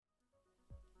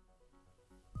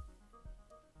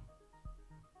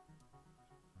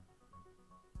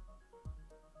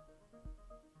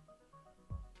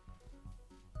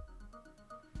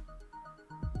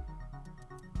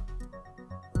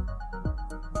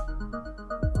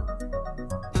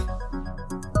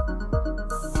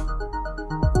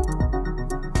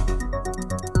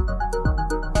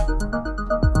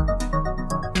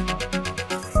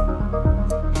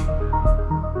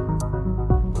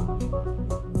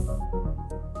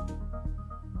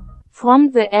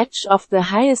From the edge of the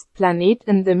highest planet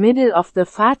in the middle of the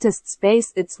farthest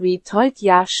space it's We Told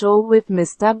Ya Show with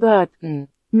Mr. Burton.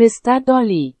 Mr.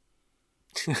 Dolly.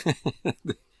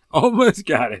 Almost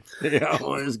got it. Yeah,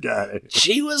 almost got it.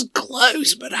 She was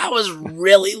close, but I was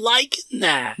really liking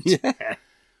that. Yeah.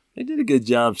 They did a good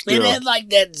job still. It had like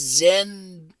that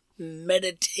Zen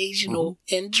meditational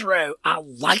intro. I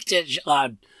liked it.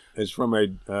 It's from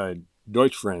a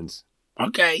Deutsch Friends.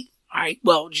 Okay. All right.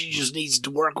 Well, she just needs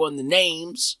to work on the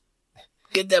names.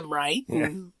 Get them right. Yeah.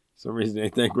 For some reason they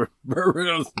think we're Burt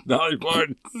Reynolds, Dolly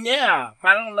Parton. Yeah.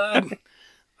 I don't know.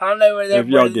 I don't know where that If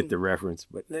y'all get the reference,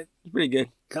 but it's pretty good.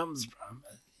 Comes from.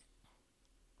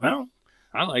 Well,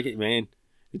 I like it, man.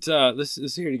 It's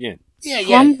let's hear it again. Yeah.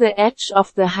 From the edge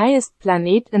of the highest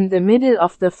planet in the middle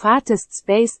of the farthest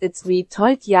space it's We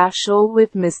Told Ya Show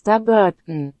with Mr.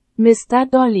 Burton. Mr.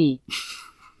 Dolly.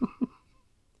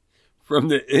 From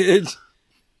the edge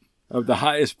of the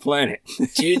highest planet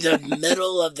to the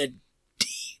middle of the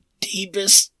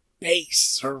deepest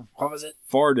space, or what was it?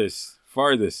 Farthest.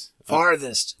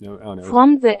 Farthest. No, I don't know.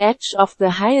 From the edge of the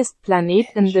highest planet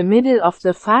in the middle of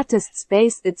the farthest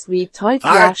space it's We Told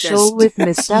Ya Show with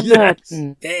Mr.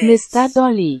 Burton. Mr.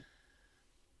 Dolly.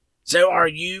 So are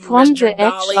you From Mr. the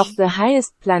Dolly? edge of the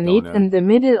highest planet in the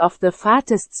middle of the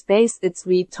farthest space it's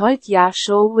We Told Ya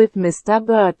Show with Mr.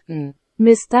 Burton.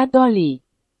 Mr. Dolly.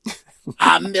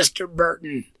 I'm Mr.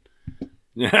 Burton.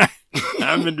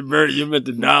 I'm Mr. Burton, you're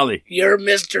Mr. Dolly. You're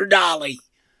Mr. Dolly.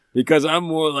 Because I'm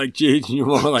more like Cheech and you're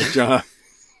more like John.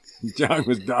 John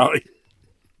was Dolly.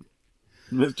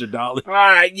 Mr. Dolly. All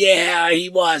right, yeah, he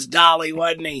was Dolly,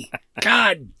 wasn't he?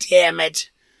 God damn it.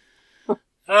 All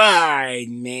right,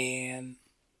 man.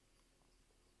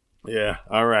 Yeah,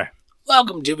 all right.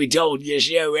 Welcome to We Told You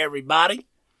Show, everybody.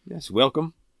 Yes,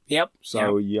 welcome. Yep.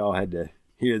 So y'all had to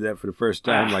hear that for the first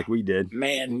time like we did.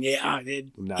 Man, yeah, I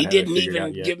did. Not He having it didn't figured even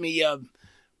out yet. give me a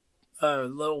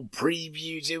little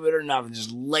preview to it or nothing.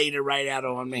 Just laid it right out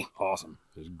on me. Awesome.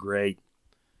 It was great.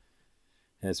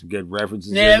 Had some good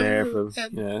references Yeah, in there.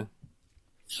 that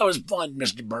was fun,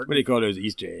 Mr. Burton. What do you call those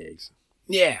Easter eggs?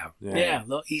 Yeah, Yeah.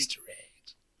 little Easter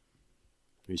eggs.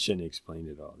 We shouldn't have explained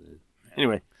it all then.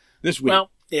 Anyway, this week.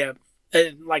 Well, yeah,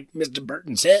 like Mr.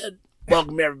 Burton said,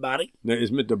 welcome everybody. No,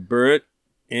 it's Mr. Burt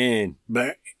and.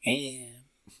 And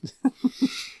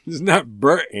It's not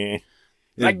Burt and.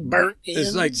 like burnt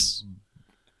It's ends. like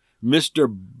Mr.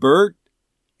 Burt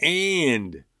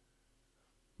and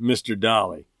Mr.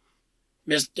 Dolly.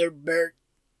 Mr. Burt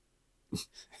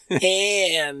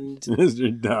and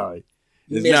Mr. Dolly.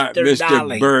 It's Mr. not Mr.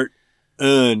 Dolly. Burt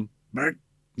and Burt.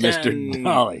 Mr.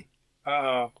 Dolly.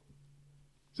 Oh,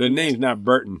 So the name's not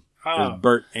Burton. Oh. It's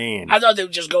Burt and. I thought they were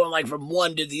just going like from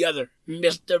one to the other.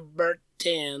 Mr.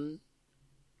 Burton,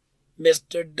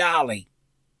 Mr. Dolly.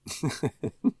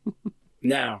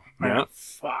 No. Yeah.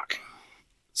 Fuck.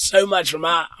 So much for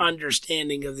my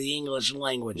understanding of the English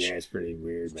language. Yeah, it's pretty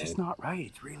weird, man. It's not right.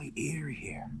 It's really eerie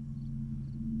here.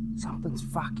 Something's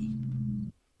fucky.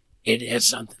 It is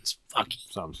something's fucky.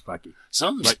 Something's fucky.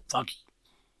 Something's fucky.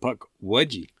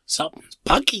 Pukwudgie. Something's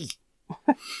pucky.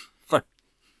 Fuck.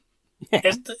 Yeah.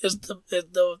 It's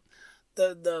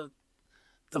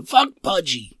the fuck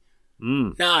pudgy.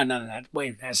 Mm. No.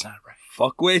 Wait, that's not right.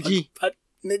 Fuckwudgie?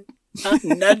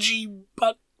 Nudgy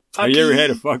fuck. Have you ever had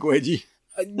a fuckwudgie?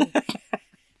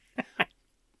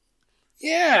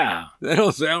 Yeah. That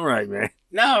don't sound right, man.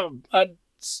 No.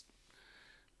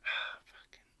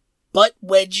 Butt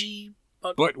wedgie.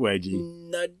 Butt wedgie.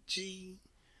 Nudgy.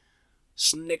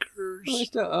 Snickers. What's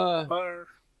the Or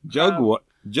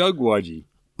jugwudgie?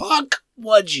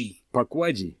 Pukwudgie.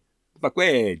 Pukwudgie.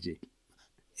 Pukwudgie.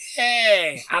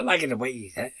 Hey, I like it the way you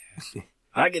said it.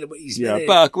 I like it the way you said Yeah, it.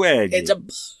 Pukwudgie. It's a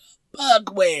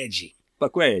Pukwudgie.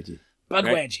 Pukwudgie.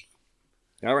 Pukwudgie.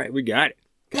 All right, we got it.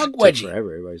 God, it took Pukwudgie. forever.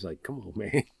 Everybody's like, come on,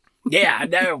 man. Yeah, I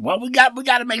know. Well, we got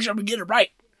to make sure we get it right.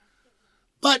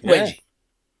 Pukwudgie.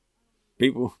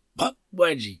 People,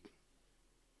 Pukwudgie.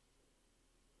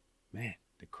 man,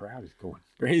 the crowd is going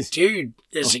crazy. Dude,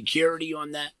 the security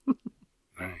on that.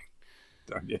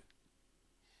 Yeah.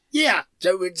 Yeah,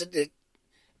 so it's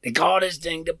they call this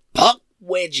thing the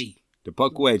Pukwudgie. The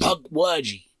Pukwudgie.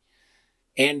 Pukwudgie.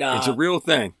 And It's a real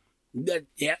thing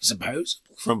yeah,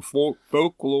 supposedly. from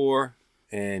folklore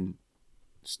and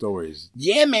stories.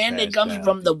 Yeah, man, it Passed comes down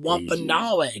from the through ages.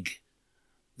 Wampanoag.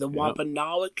 The Yep.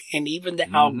 Wampanoag and even the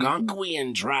Mhm.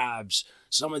 Algonquian tribes.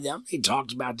 Some of them, they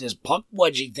talked about this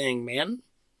Pukwudgie thing, man.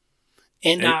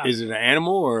 And Is it an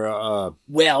animal or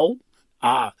well,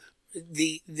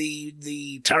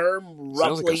 the term Sounds like a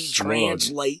roughly slug.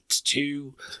 translates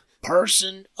to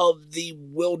person of the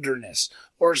wilderness.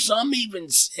 Or some even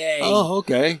say, Oh,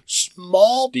 okay.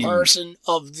 small Steve. person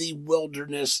of the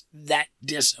wilderness that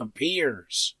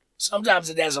disappears. Sometimes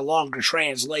it has a longer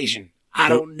translation. I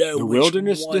don't know The which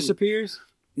wilderness one. disappears?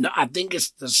 No, I think it's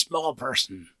the small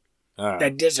person Ah,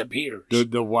 that disappears.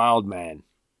 the wild man.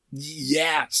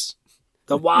 Yes.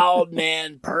 The wild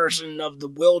man person of the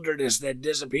wilderness that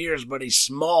disappears, but he's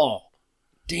small.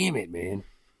 Damn it, man.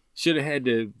 Should have had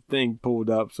the thing pulled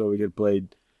up so we could have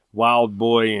played Wild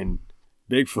Boy and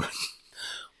Bigfoot.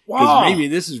 Because Wow. maybe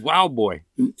this is Wild Boy.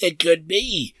 It could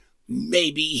be.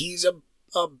 Maybe he's a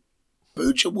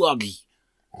Pukwudgie.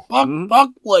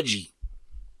 Pukwudgie.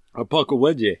 A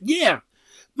Pukwudgie. Yeah.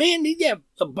 Man, yeah,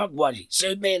 a Pukwudgie.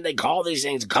 So, man, they call these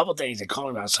things a couple things. They call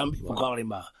him out. Some people call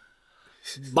him a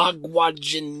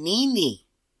Pukwudgie.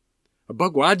 A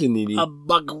Pukwudgie. A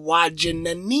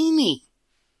Pukwudgie.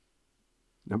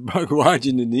 A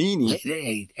Pukwudgie.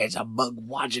 Hey, there's a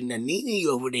Pukwudgie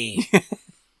over there.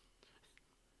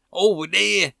 Over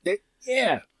there.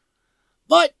 Yeah.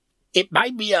 But it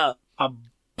might be a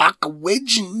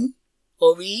Pukwudgie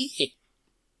over here.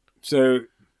 So,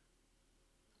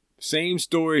 same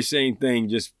story, same thing,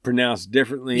 just pronounced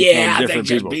differently Yeah, from I think different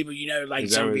just people. people, you know, like Is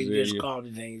that some what people it just is? call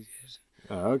the things.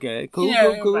 Oh, okay, cool, You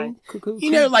know, cool, like- cool, cool.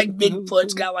 You know, cool, like cool,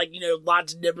 Bigfoot's cool. got like, you know,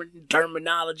 lots of different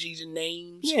terminologies and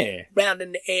names. Yeah. Around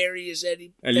in the areas that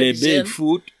he A that he's little in.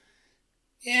 Bigfoot.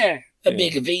 Yeah. A Yeah.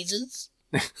 big visas.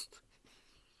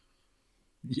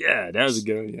 Yeah, that was a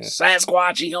good one, yeah.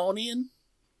 Sasquatchionian.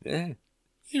 Yeah,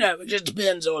 You know, it just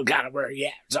depends on kind of where you're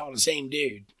at. It's all the same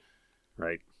dude.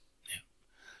 right.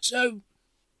 So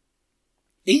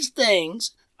these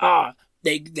things,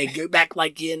 they go back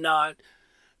like in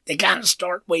they kind of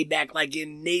start way back like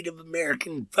in Native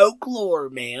American folklore,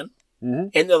 man. Mm-hmm.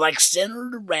 And they're like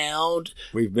centered around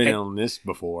We've been on this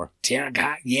before.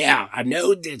 yeah, I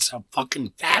know it's a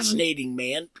fucking fascinating,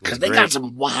 man, because That's they got great.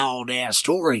 some wild ass I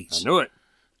stories. knew it.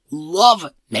 Love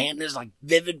it, man. There's like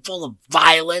vivid, full of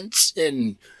violence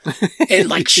and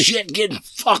like shit getting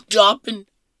fucked up and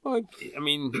Well, I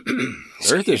mean,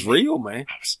 Earth is real, man.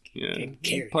 I was Yeah, getting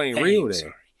carried playing away, real I'm there.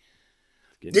 sorry.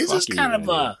 Getting This is fucky kind of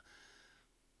around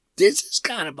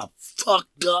a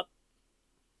fucked up,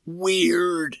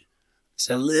 weird. It's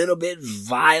a little bit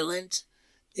violent.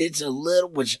 It's a little,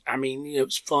 which I mean, you know,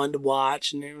 it's fun to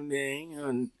watch and everything.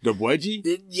 And here. The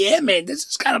wedgie? yeah, man, this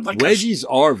is kind of like Wedgies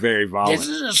are very violent. this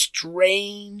is a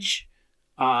strange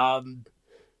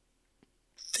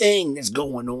thing that's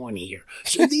going on here.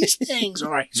 So these things,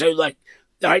 all right. So like,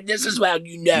 all right, this is how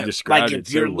you know. You described Like it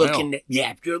if you're so well. looking at,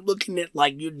 yeah, if you're looking at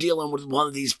like you're dealing with one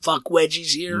of these fuck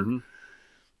wedgies here. Mhm.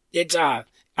 It's all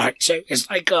right, so it's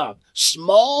like a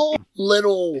small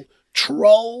little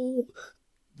troll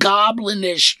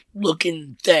goblinish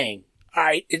looking thing. All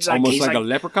right, it's like Almost he's like like a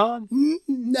leprechaun?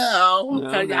 no.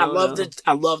 I love no.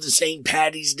 I love the St.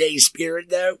 Patty's Day spirit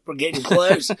though. We're getting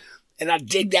close, and I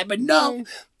dig that. But no,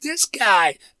 this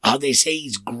guy. Oh, they say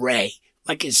he's gray.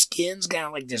 Like his skin's kind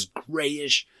of like this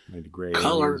grayish. Like the gray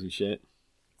Color. aliens and shit.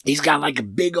 He's got like a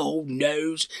big old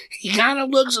nose. He kind of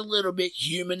looks a little bit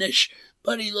humanish,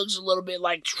 but he looks a little bit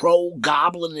like troll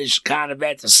goblinish kind of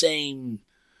at the same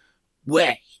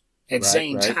way. At the Right,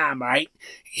 same right. time, right?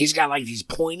 He's got like these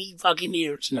pointy fucking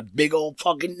ears and a big old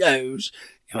fucking nose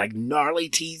and like gnarly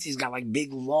teeth. He's got like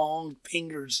big long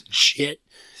fingers and shit.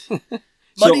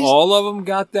 So he's- all of them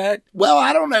got that? Well,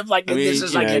 I don't know if like I mean, this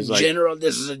is you like know, a it's like- general.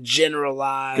 This is a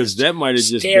generalized, Because that might have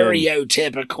just been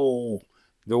stereotypical.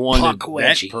 the one that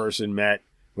Pukwudgie. person met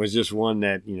was just one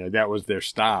that, you know, that was their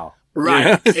style.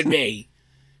 Right? Yeah. Could be.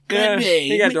 Could Yeah, be.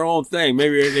 They got their own thing.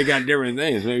 Maybe they got different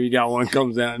things. Maybe you got one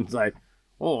comes out and it's like,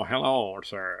 oh, hello,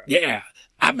 sir. Yeah,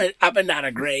 I'm not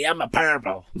a gray. I'm a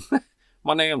purple.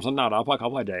 My name's not a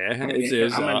Pukwudgie. It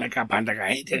is, I'm like a panda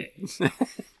guy.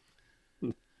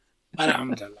 But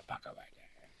I'm the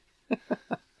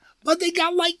But they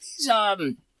got like these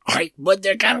right, but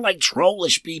they're kind of like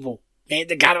trollish people. Man,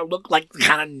 they kind of look like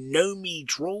kind of gnomey,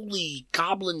 trolly,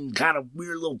 goblin, kind of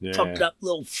weird little Yeah. fucked up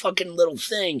little fucking little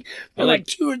thing. They're I like like-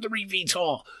 2 or 3 feet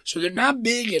tall, so they're not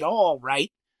big at all,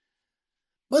 right?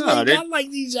 But No, they they- got like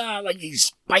these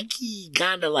spiky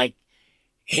kind of like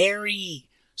hairy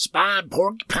spine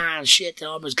porcupine shit that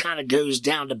almost kind of goes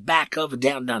down the back of it,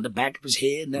 down the back of his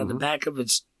head, down the back of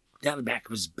his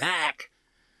back.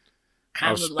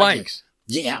 Kind Oh, of look like spikes.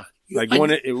 yeah. Like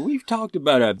we've talked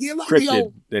about a Yeah, like the cryptid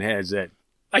old- that has that.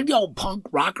 like the old punk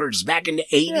rockers back in the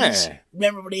 80s. Yeah.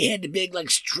 Remember when they had the big like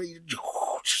straight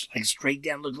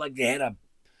down, looked like they had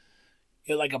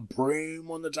like a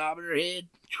broom on the top of their head.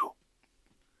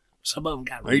 Some of them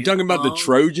got. Are you talking about the long.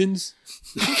 Trojans?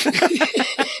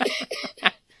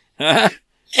 Huh?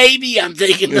 Maybe I'm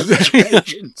thinking of the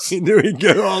Trojans. Do we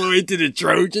go all the way to the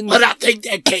Trojans? But I think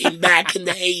that came back in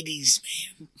the 80s,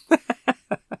 man.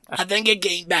 I think it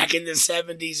came back in the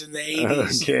 70s and the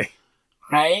 80s. Okay.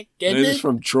 Right? Didn't This is it?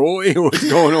 from Troy? What's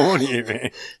going on here,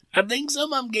 man? I think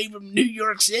some of them came from New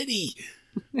York City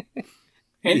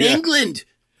and Yeah. England.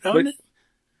 But-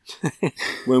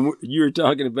 When you were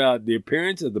talking about the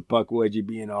appearance of the Pukwudgie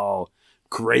being all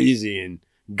crazy and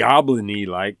goblin-y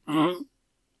like, Mhm.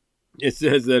 it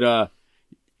says that,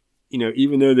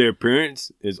 even though their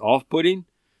appearance is off-putting,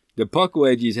 the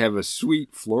Pukwudgies have a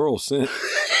sweet floral scent.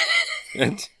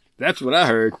 That's what I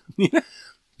heard.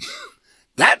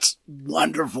 That's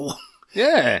wonderful.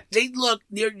 Yeah. See, look,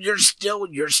 you're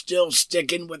still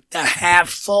sticking with the half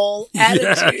full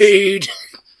attitude.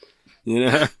 You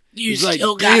know? You It's like,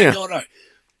 still gotta damn. go to.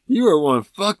 You are one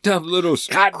fucked up little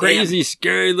Goddamn. crazy,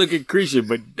 scary looking creature,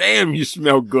 but damn, you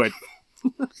smell good.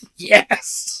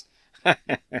 Yes.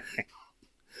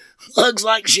 Looks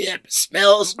like shit.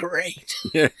 Smells great.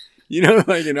 Yeah.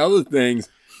 Like in other things,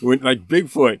 when like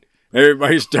Bigfoot,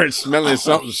 everybody starts smelling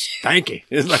something stanky.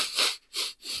 It's like,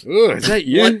 oh, is that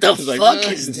you? What the It's like, fuck "Oh,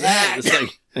 is that?" It's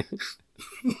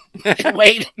like,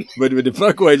 Wait. but when the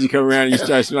Pukwudgie come around and you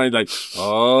start smelling, like,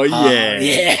 oh yeah.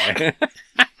 Yeah.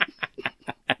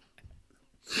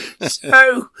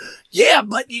 So, yeah,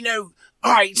 but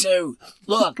all right, so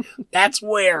look, that's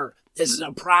where this is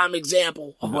a prime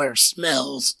example of where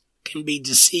smells can be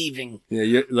deceiving.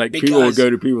 Yeah, like people will go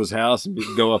to people's house and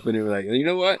go up in there like, you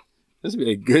know what? This would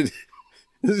be a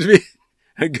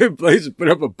good place to put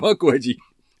up a Pukwudgie.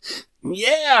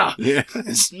 Yeah. Yeah.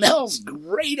 It smells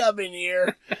great up in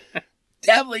here.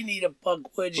 Definitely need a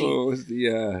Pukwudgie. Oh, it's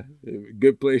the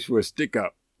good place for a stick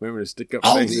up. Remember the stick up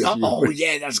Oh, thing?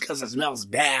 yeah, that's because it smells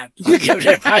bad. Look over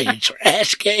there by your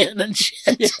trash can and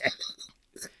shit.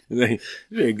 It's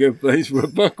a good place for a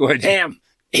Pukwudgie. Damn,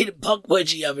 need a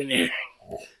Pukwudgie up in there.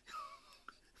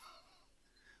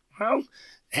 Well,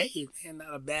 hey, man,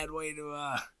 not a bad way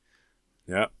to,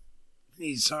 Yeah.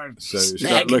 need to start So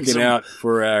start snagging looking some- out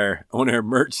for on our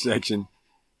merch section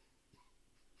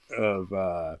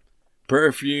of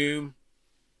perfume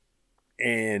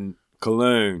and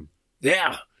cologne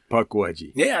Yeah,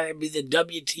 Pukwudgie. yeah, it'd be the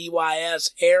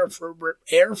WTYS air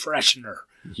freshener.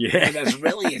 Yeah. And that's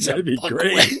really, it's That'd be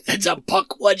great. It's a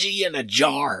Pukwudgie in a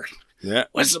jar Yeah.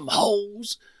 with some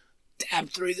holes tapped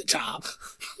through the top.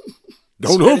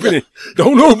 Don't open it.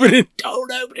 Don't open it.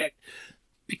 Don't open it.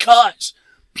 Because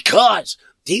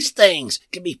these things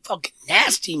can be fucking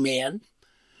nasty, man.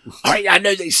 All right, I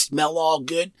know they smell all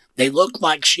good. They look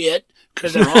like shit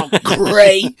because they're all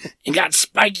gray and got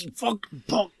spiky fucking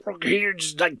punk here,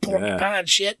 just like porcupine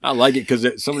shit. I like it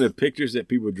because some of the pictures that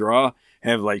people draw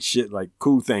have like shit, like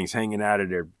cool things hanging out of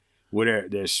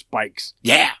their spikes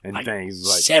Yeah, and like things.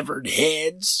 Like severed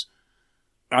heads.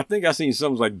 I think I seen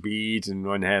some like beads and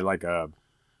one had like I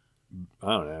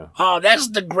don't know. Oh, that's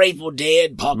the Grateful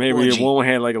Dead Pukwudgie. Maybe one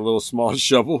had like a little small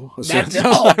shovel or That's something.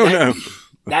 oh, I don't know.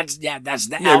 That's the Yeah,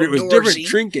 outdoorsy. it was different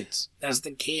trinkets. That's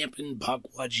the camping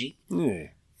Pukwudgie. Yeah.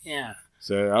 Yeah.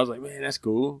 So I was like, man, that's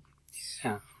cool.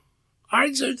 All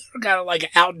right, so they're kind of like an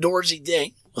outdoorsy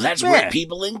thing. Well, that's Yeah. where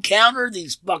people encounter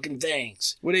these fucking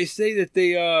things. Well, they say that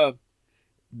they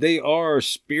are a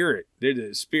spirit. They're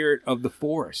the spirit of the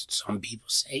forest. Some people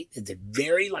say that they're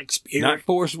very like spirit. Not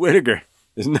Forrest Whitaker.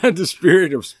 It's not the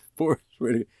spirit of Forrest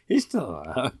Whitaker. He's still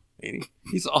alive, ain't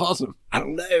he? He's awesome. I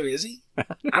don't know, is he?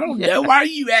 I don't know. Why are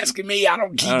you asking me? I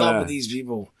don't keep I don't up know. with these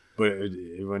people. But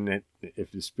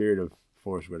if the spirit of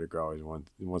Forrest Whitaker always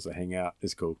wants to hang out,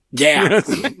 it's cool. Yeah.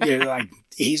 Yeah, like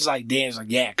he's like Dan's like,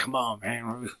 yeah, come on,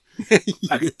 man.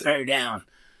 I could throw down.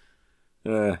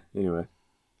 Anyway.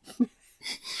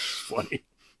 Funny.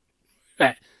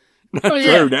 Right. Not Oh,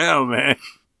 yeah. throw down, man.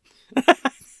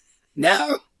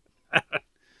 No?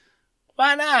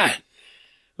 Why not?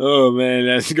 Oh, man,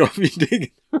 that's going to be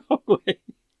digging the wrong way.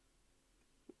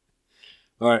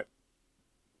 All right.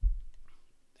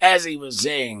 As he was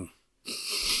saying.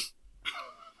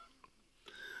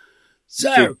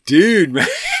 So, So, dude, man.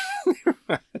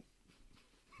 I'm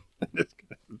just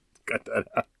gonna cut that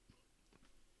out.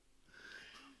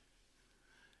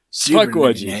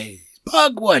 Pukwudgie.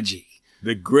 Pukwudgie.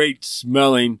 The great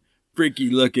smelling, freaky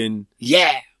looking,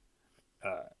 Yeah.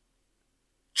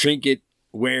 trinket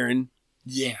wearing.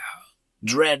 Yeah.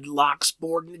 Dreadlock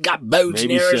sporting. Got bows and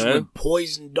Maybe arrows so. with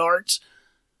poison darts.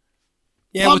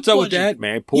 Yeah, what's up with Pukwudgie. that,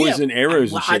 man? Poison Yeah,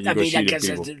 arrows well, and shit. I You go mean, I shoot at guess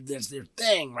people. that's their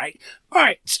thing, right? All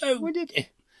right, so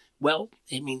well,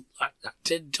 I mean,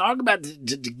 to talk about to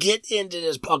get into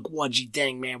this Pukwudgie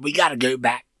thing, man, we got to go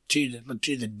back to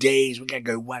the days. We got to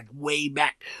go way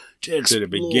back to explore. To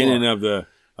the beginning of the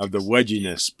of the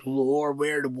wedginess. Explore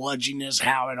where the wedginess,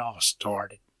 how it all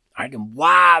started. Right, and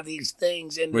why these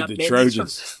things ended With up... the man,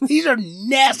 Trojans. These are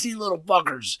nasty little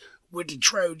fuckers with the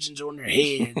Trojans on their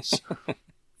heads.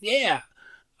 Yeah.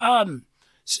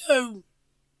 So,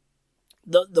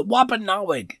 the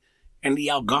Wampanoag and the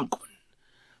Algonquin,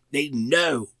 they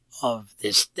know of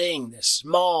this thing, this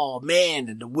small man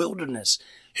in the wilderness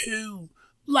who,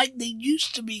 like, they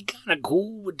used to be kind of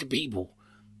cool with the people.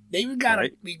 They would kind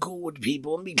of be cool with the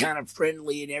people and be kind of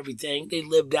friendly and everything. They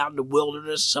lived out in the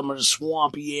wilderness, some of the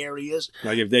swampy areas.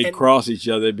 Like if they cross each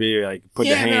other, it'd be like put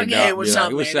the hand out. Hey, what's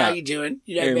up, like, man? How you doing?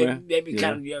 You know, hey, maybe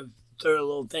kind of throw a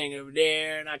little thing over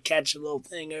there, and I catch a little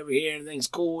thing over here, and things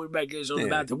cool. Everybody goes on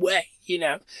about the way, you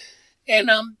know. And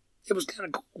it was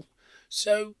kind of cool.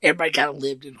 So everybody kind of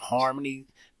lived in harmony.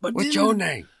 But what's your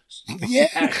name?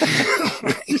 Yeah.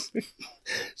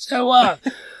 So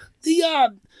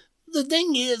the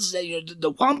thing is that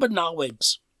the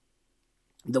Wampanoags,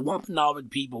 the Wampanoag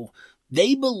people,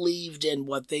 they believed in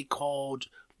what they called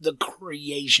the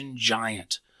creation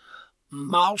giant.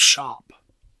 Malshop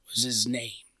was his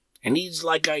name. And he's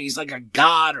like a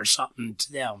god or something to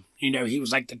them. You know, he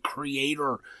was like the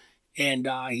creator, and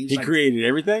he created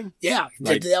everything. Yeah,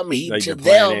 like, to them,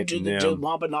 the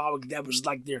Wampanoag, that was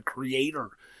like their creator,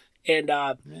 and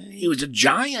he was a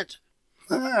giant.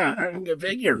 Good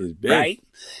figure, right?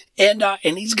 And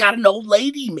he's got an old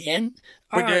lady, man.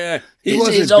 But he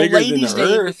wasn't his old lady's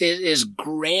name is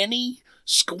Granny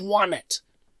Squannet.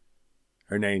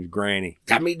 Her name's Granny.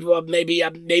 I mean, well, maybe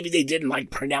they didn't like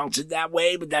pronounce it that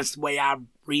way, but that's the way I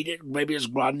read it. Maybe it's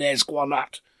Granny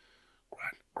Squannet.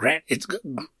 We're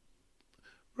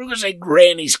gonna say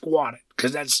Granny Squannet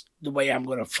because that's the way I'm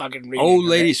gonna fucking read it. Old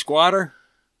lady squatter.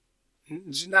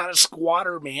 She's not a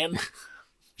squatter, man.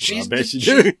 She's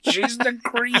the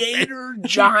creator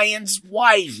giant's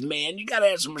wife, man. You gotta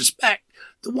have some respect.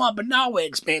 The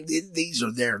Wampanoags, man, these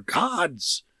are their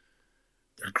gods.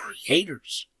 They're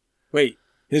creators. Wait,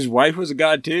 his wife was a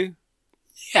god too?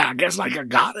 Yeah, I guess like a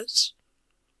goddess.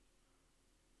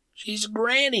 She's a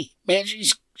granny, man.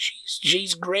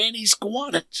 She's Granny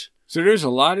Squannet. So there's a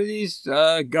lot of these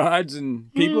gods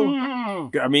and people.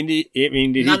 Mm-hmm. I mean, did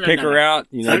he pick her out?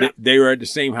 You know, they were at the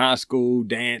same high school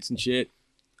dance and shit.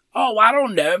 Oh, I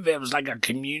don't know if it was like a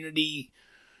community.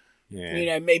 Yeah. You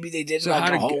know, maybe they did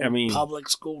like a whole public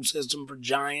school system for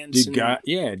giants. Did gods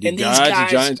and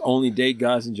giants only date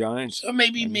gods and giants? So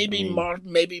maybe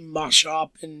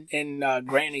Mashop and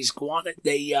Granny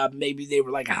Squannet, maybe they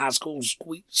were like a high school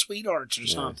sweethearts or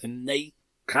something. They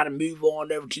kind of move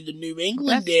on over to the New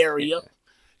England area,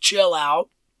 chill out,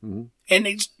 and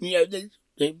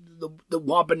the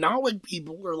Wampanoag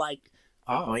people are like,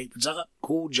 "Oh, hey, what's up,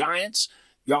 cool giants?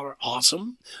 Y'all are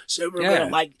awesome. So we're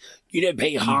gonna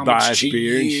pay homage to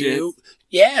you."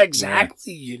 Yeah,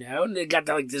 exactly. Yeah. You know, and they got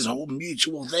like this whole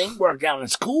mutual thing worked out.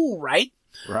 It's cool, right?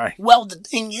 Right. Well, the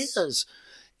thing is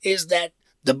that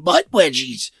the butt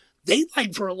wedgies, they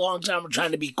for a long time were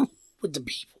trying to be cool with the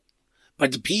people,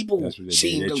 but the people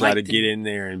seem to try to get in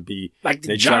there and be like the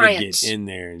they giants. Try to get in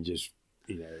there and just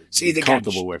be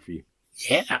comfortable with you.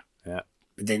 Yeah. But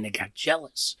then they got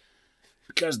jealous.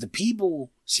 Because the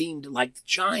people seemed to like the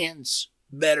giants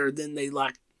better than they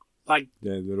like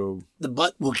the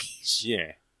butt Wookiees.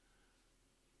 Yeah.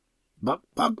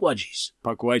 Pukwudgies.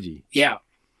 Pukwudgie. Yeah.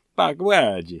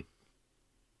 Pukwudgie.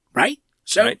 Right?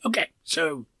 So, okay.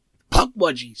 So,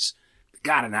 Pukwudgies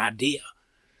got an idea.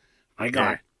 My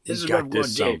God. This is what we're going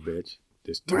to do.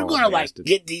 We're going to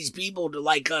get these people to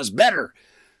like us better.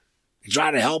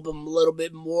 Try to help them a little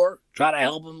bit more.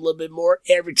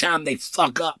 Every time they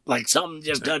fuck up, like something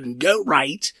just doesn't go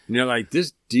right. You know, like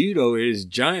this dude over here is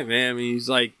giant, man. I mean, he's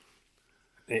like,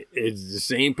 it's the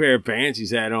same pair of pants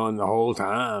he's had on the whole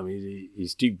time.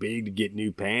 He's too big to get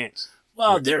new pants.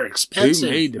 Well, they're expensive.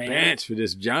 Who made the pants for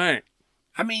this giant?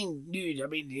 I mean, dude,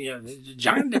 the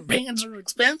giant pants are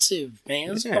expensive,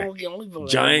 man. It's only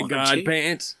giant god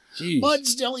pants? Jeez. But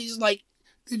still, he's like,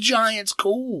 the giant's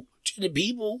cool to the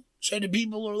people. So the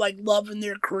people are like loving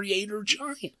their creator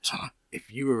giant.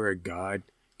 If you were a god,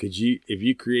 if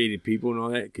you created people and all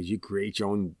that, could you create your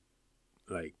own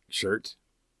like shirts?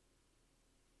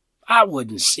 I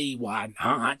wouldn't see why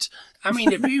not. I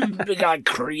mean, if you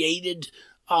created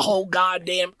a whole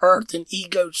goddamn earth and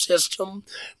ecosystem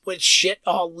with shit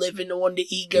all living on the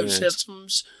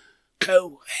ecosystems,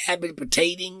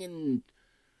 cohabitating and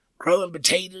growing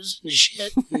potatoes and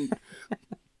shit. And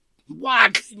why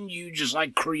couldn't you just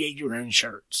create your own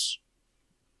shirts?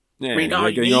 Yeah, I mean,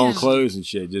 your own clothes and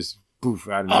shit, just poof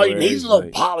out of nowhere. All you need is a little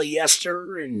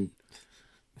polyester and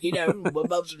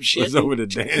whip up some shit. What's up with the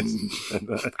dance?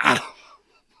 I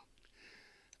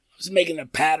was making a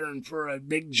pattern for a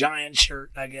big giant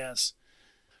shirt, I guess.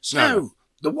 So,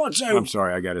 No. I'm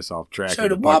sorry, I got us off track. So,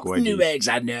 the Pukwudgie eggs,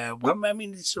 I know. Well, I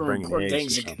mean, these are Bringing important eggs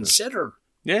things or to something. consider.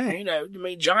 Yeah. You know, I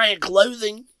mean, giant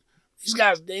clothing. These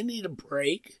guys, they need a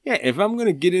break. Yeah, if I'm going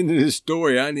to get into this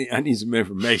story, I need some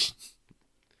information.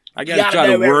 I got You to gotta try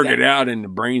to know work everything. it out in the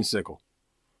brain sickle.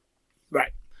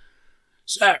 Right.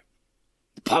 So,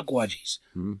 the Pukwudgies,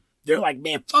 they're like,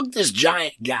 man, fuck this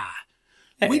giant guy.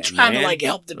 We Hey, trying to man. like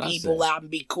help the That's people it. out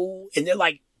and be cool, and they're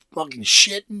like fucking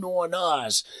shitting on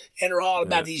us, and they're all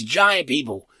about Yeah. these giant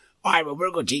people. All right, well,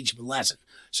 we're going to teach them a lesson.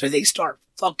 So they start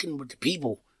fucking with the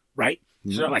people, right?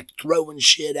 So they're like throwing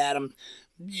shit at them,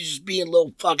 just being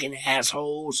little fucking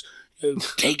assholes,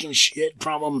 taking shit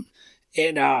from them.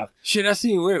 And, Shit, I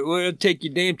seen where it'll take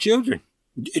your damn children.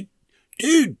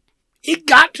 dude, it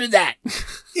got to that.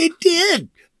 It did.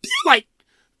 They're like,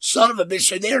 son of a bitch.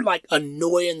 So they're like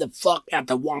annoying the fuck out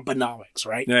the Wampanoags,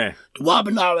 right? Yeah. The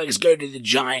Wampanoags go to the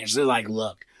Giants. They're like,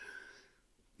 look,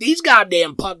 these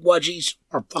goddamn Pukwudgies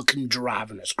are fucking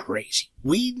driving us crazy.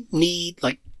 We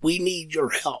need your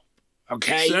help,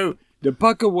 okay? So the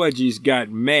Pukwudgies got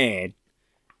mad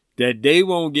that they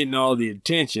won't get all the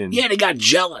attention yeah, they got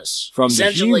jealous. from the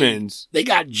Essentially, humans. They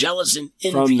got jealous and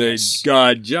From the envious.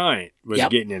 god giant was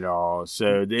Yep. getting it all.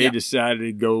 So they Yep. decided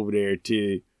to go over there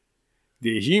to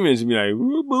the humans and be like,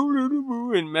 woo, boo, doo, doo,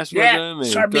 boo, and mess with Yeah, them and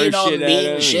start throw being all shit mean at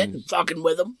them and shit and and fucking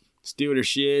with them. steal their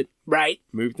shit, Right?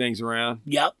 move things around.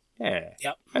 Yep. Yeah.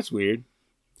 Yep. That's weird.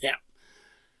 Yeah.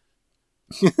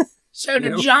 So the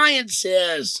Yep. giant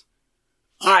says,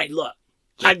 all right, look,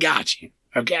 I got you.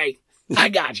 Okay? I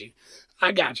got you.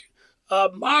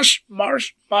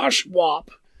 Marshwap.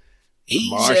 He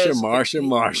says,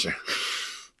 Marsha.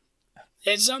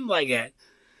 it's something like that.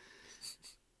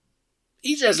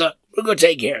 He says, look, we're going to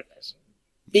take care of this.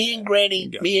 Me and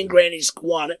Granny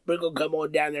squat it. We're going to come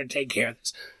on down there and take care of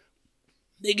this.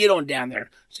 They get on down there.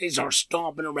 So they start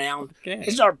stomping around. Okay.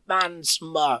 They start finding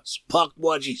some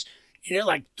Pukwudgies. And they're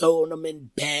like throwing them in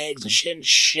bags and shit and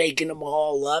shaking them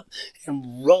all up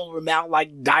and rolling them out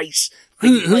like dice.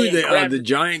 Like Who playing they are? crab- The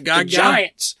giant guy? The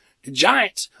Giants. The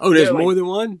Giants. Oh, there's They're more like- than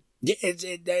one?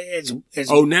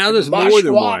 It's Oh, now there's more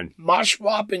than one.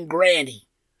 Moshwap and Granny.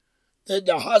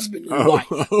 The husband and Oh,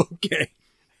 wife. okay.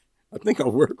 I think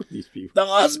I'll work with these people. The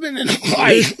husband and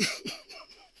wife.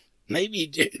 Maybe you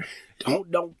do.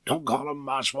 Don't call them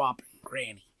Moshwap and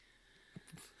Granny.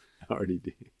 I already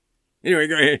did. Anyway,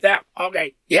 go ahead. Yeah,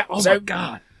 okay. Yeah. Oh, so, my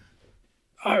God.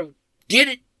 Oh, get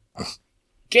it.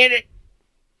 Get it.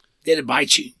 Did it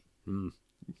bite you?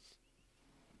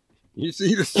 You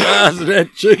see the size of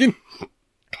that chicken?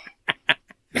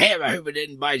 Damn, I hope it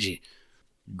didn't bite you.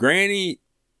 Granny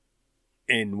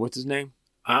and what's his name?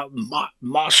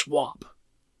 Moshwap.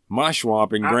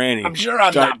 Moshwap and Granny. I'm sure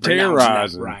I'm start not pronouncing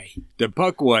terrorizing that right. the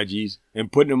Pukwudgies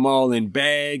and putting them all in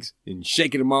bags and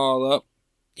shaking them all up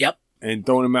Yep. and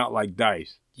throwing them out like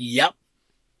dice. Yep.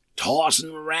 Tossing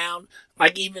them around.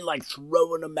 Like even like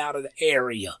throwing them out of the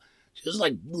area. Just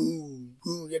like boom,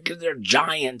 boom. Because they're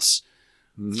giants.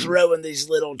 Throwing these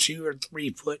little 2 or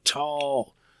 3 foot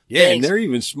tall. Yeah, things. and they're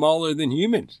even smaller than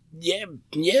humans. Yeah.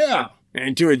 Yeah.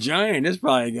 And to a giant, it's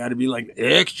probably got to be like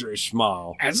extra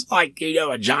small. That's like,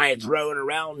 a giant throwing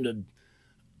around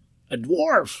a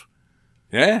dwarf.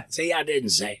 Yeah. See, I didn't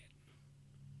say it.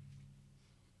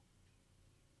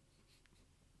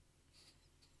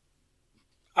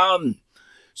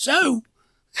 So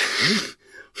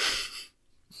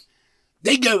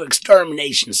they go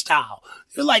extermination style.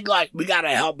 They're like we gotta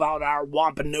help out our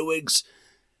Wampanoags,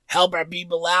 help our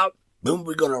people out. Boom,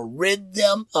 we're gonna rid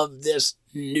them of this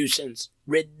nuisance,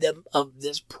 rid them of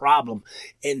this problem,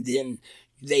 and then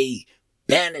they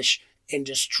banish and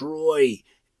destroy,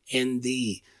 and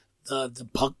the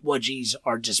Pukwudgies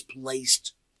are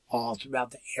displaced all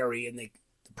throughout the area, and the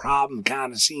problem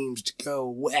kind of seems to go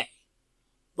away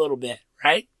a little bit,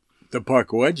 right? The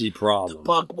Pukwudgie The problem.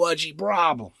 Pukwudgie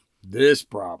problem This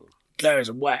problem. goes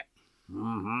away.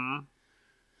 Mm-hmm.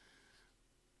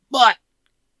 But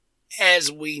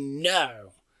as we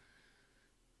know,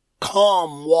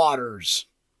 calm waters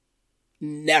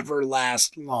never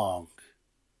last long.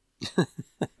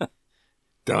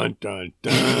 Dun, dun,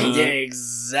 dun.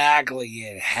 Exactly.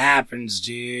 It happens,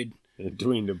 dude.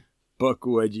 Between the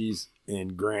Pukwudgies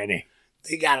and Granny.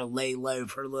 They gotta lay low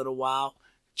for a little while,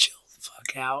 chill the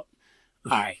fuck out.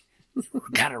 All right, we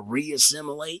gotta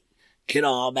reassimilate, get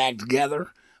all back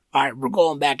together. All right, we're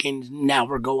going back in now.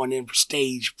 We're going in for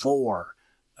stage 4,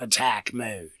 attack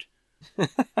mode. The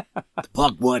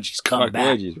Pukwudgies come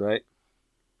back. Pukwudgies, right?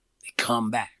 They come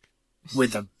back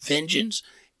with a vengeance,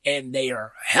 and they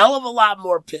are a hell of a lot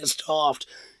more pissed off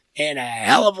and a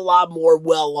hell of a lot more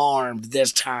well armed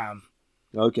this time.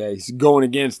 Okay, he's going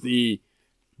against the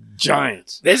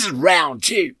Giants. This is round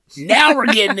 2. Now we're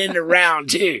getting into round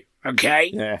 2.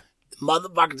 Okay? Yeah. The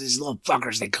motherfuckers, these little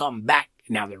fuckers, they come back.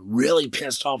 Now they're really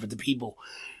pissed off at the people.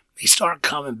 They start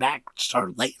coming back,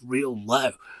 start laying real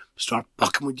low, start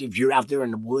fucking with you. If you're out there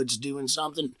in the woods doing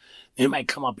something, they might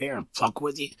come up here and fuck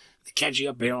with you. They catch you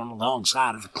up here on the long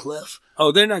side of the cliff.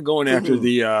 Oh, they're not going after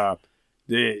the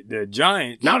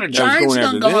Giants. No, the Giants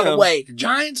done gone away. The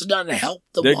Giants done help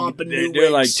the Wampanoags.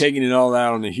 They're like taking it all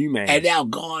out on the humans. And now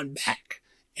gone back.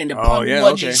 And the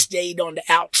Pukwudgie stayed on the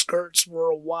outskirts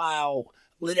for a while,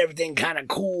 let everything kind of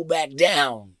cool back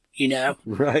down, you know?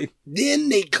 Right. Then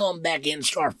they come back in and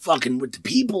start fucking with the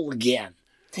people again.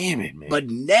 Damn it, man. But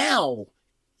now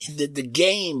the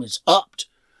game is upped.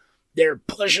 They're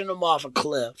pushing them off of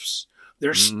cliffs.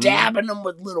 They're stabbing them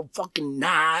with little fucking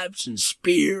knives and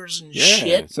spears and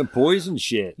shit. Some poison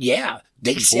shit. Yeah.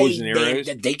 They say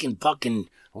that they can fucking...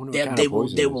 They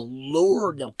will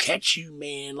lure, they'll catch you,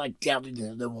 man, like down,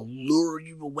 they will lure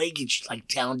you away, get you like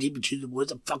down deep into the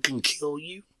woods and fucking kill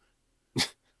you.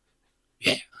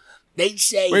 Yeah. They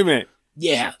say... Wait a minute.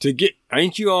 Yeah.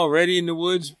 Ain't you already in the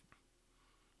woods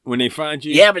when they find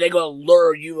you? Yeah, but they're going to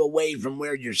lure you away from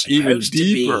where you're supposed to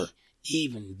be.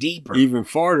 Even deeper. Even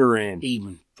farther in.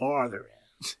 Even farther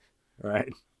in.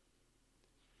 Right.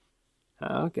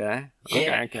 Okay.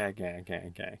 Yeah. Okay.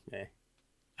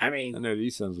 I mean, I know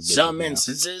these sons of bitches. Some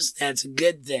instances, that's a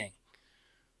good thing.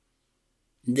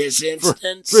 In this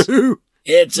instance,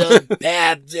 it's a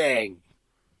bad thing.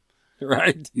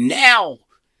 Right. Now,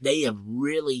 they have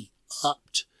really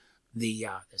upped the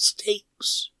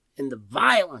stakes and the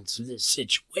violence of this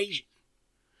situation.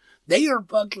 They are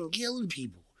fucking killing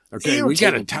people. Okay, we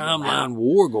got a timeline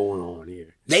war going on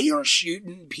here. They are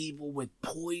shooting people with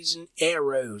poison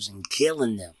arrows and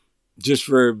killing them. Just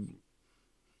for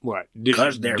what?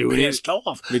 Because they're pissed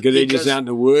off. Because they just out in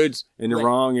the woods in the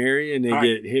wrong area and they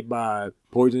get hit by a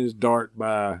poisonous dart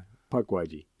by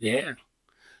Pukwudgie. Yeah.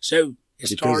 So it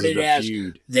started as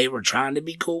they were trying to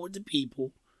be cool with the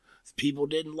people. The people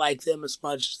didn't like them as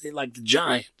much as they liked the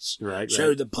Giants. Right.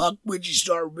 So the Pukwudgie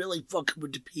started really fucking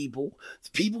with the people. The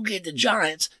people get the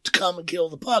Giants to come and kill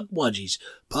the Pukwudgies.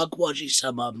 Pukwudgies,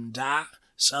 some of them die,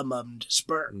 some of them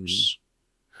disperse. Mm-hmm.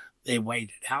 They wait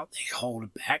it out. They hold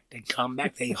it back. They come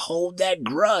back. They hold that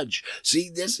grudge. See,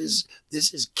 this is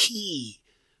key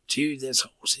to this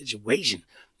whole situation.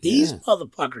 These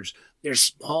motherfuckers, they're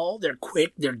small, they're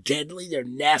quick, they're deadly, they're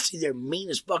nasty, they're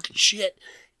mean as fucking shit.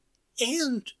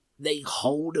 And they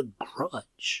hold a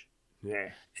grudge.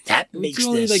 Yeah. And that makes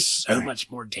this so much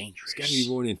more dangerous. It's got to be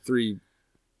more than 3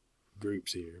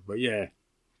 groups here. But yeah.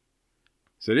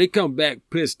 So they come back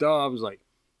pissed off. I was like,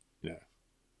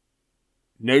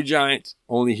 no Giants,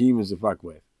 only humans to fuck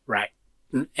with. Right.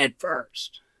 At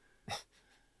first.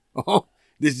 Oh,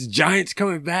 this is Giants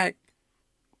coming back?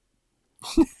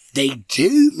 They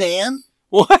do, man.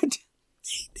 What?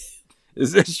 They do.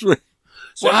 Is this what?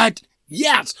 What?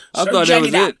 Yes. I thought that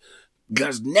was it.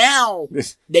 Because now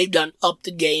they've done up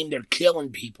the game. They're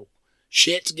killing people.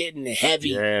 Shit's getting heavy.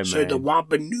 Yeah, so man. the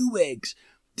Wampanoags,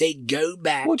 they go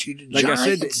back to the Giants. Like I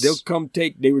said, they'll come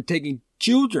they were taking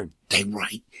children. They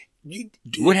right.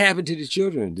 What happened to the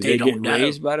children? Did they get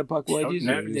raised by the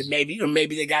Pukwudgies?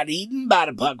 Maybe they got eaten by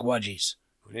the Pukwudgies.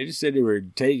 They just said they were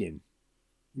taken.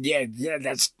 Yeah,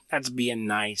 that's being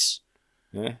nice.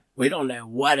 Yeah. We don't know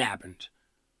what happened.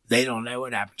 They don't know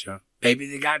what happened to them. Maybe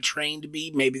they got trained to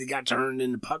be. Maybe they got turned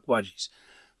into Pukwudgies.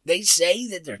 They say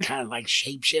that they're kind of like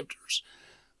shapeshifters.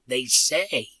 They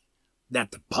say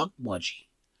that the Pukwudgie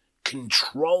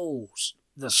controls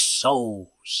the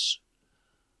souls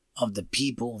of the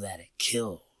people that it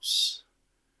kills.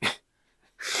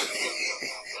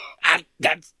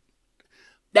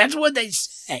 That's what they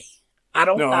say. I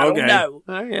don't know.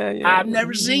 Yeah. I've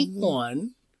never seen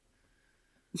one.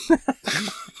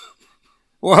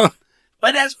 Well,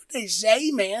 but that's what they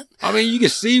say, man. I mean, you can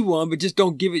see one, but just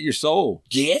don't give it your soul.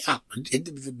 Yeah.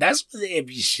 That's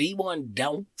if you see one,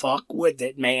 don't fuck with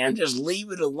it, man. Just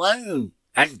leave it alone.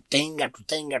 That's thing after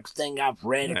thing after thing I've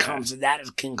read. It comes to that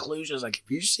as conclusions. Like,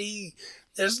 if you see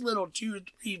this little 2 or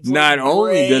 3 foot not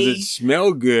only gray, does it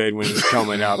smell good when it's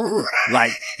coming up,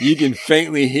 like you can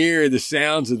faintly hear the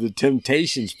sounds of the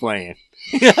Temptations playing.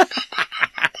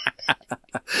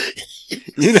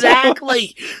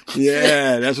 Exactly.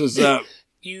 Yeah, that's what's up.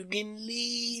 You can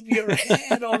leave your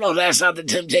head on. No, that's not the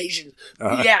Temptations.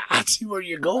 Yeah, I see where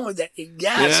you're going with that.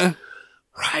 Yes. Yeah.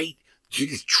 Right.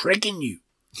 She's tricking you.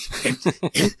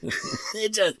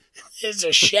 It's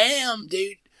a sham,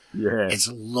 dude. Yeah. It's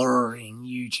luring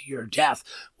you to your death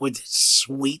with its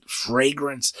sweet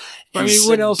fragrance. I mean,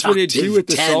 what else would it do with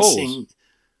the souls?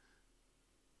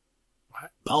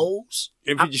 Poles?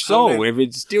 If it's your soul, if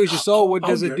it steals your soul, what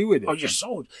does it do with it? Oh, your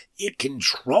soul. It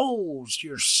controls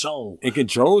your soul. It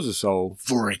controls the soul.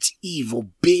 For its evil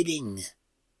bidding.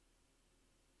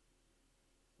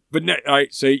 But, all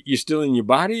right, so you're still in your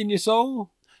body and your soul?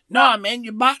 No, man,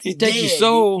 your body's you dead. take your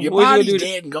soul. Your body's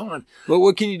dead and gone. But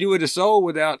what can you do with the soul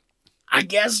without... I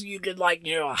guess you could,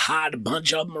 hide a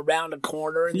bunch of them around a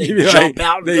corner and they jump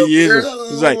out and go...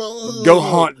 It's like, go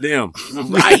haunt them.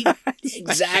 Right?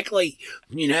 Exactly.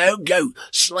 Go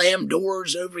slam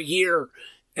doors over here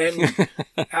and,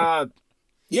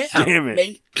 yeah. Damn it.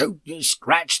 Maybe go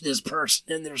scratch this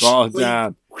person in their All sleep.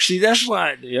 time. See, that's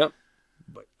why, yep.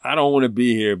 But I don't want to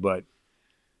be here, but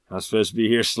I'm supposed to be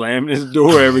here slamming this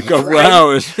door every couple of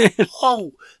hours.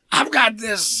 Oh, I've got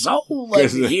this soul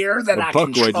over here that I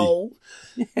control.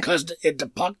 Because the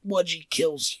Pukwudgie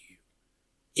kills you.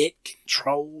 It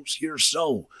controls your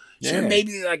soul. So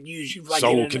maybe use you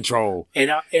soul control.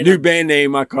 New band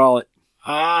name, I call it.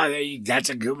 That's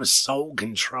a good one. Soul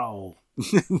control.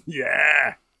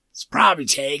 Yeah. It's probably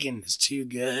taken. It's too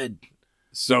good.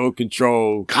 Soul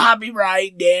control.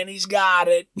 Copyright. Danny's got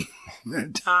it.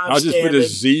 I'll just put a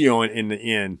Z on it in the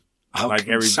end.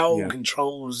 Okay, soul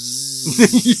controls.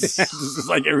 Yeah, this is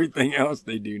like everything else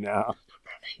they do now.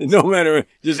 No matter,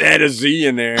 just add a Z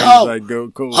in there and go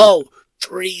cool. Oh,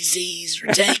 3 Z's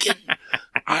are taken.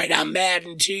 All right, I'm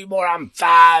adding 2 more. I'm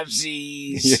 5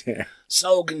 Z's. Yeah.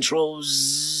 Soul controls.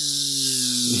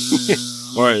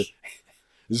 Or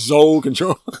Zol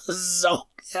control. Zol,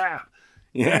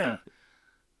 yeah.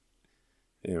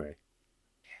 Anyway.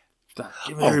 Stop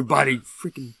giving everybody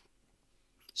freaking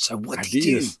So what ideas. They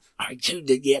do? All right, so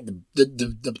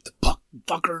the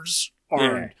fuckers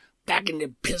are back into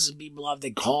pissing people off.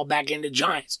 They call back into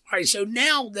giants. All right, so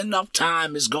now enough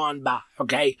time has gone by,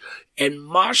 okay? And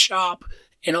Moshop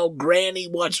and old Granny,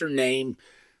 what's her name,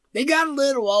 they got a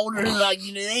little older.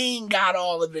 They ain't got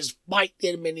all of his fight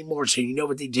in them anymore. So you know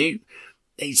what they do?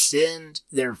 They send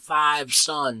their 5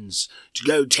 sons to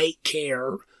go take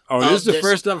care. Oh, this is the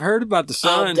first I've heard about the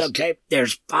sons. Okay,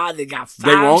 there's 5. They got 5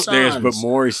 They won't sons. but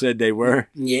Maury said they were.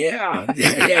 Yeah.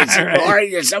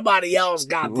 Maury, somebody else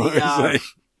got the...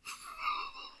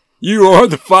 You are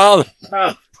the father.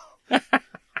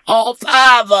 All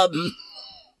 5 of them.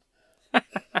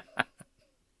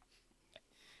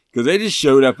 Because they just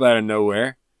showed up out of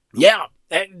nowhere. Yeah,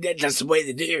 that's the way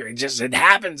they do it. It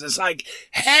happens. It's like,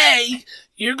 hey,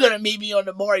 you're going to meet me on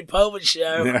the Maury Povich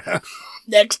show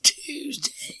next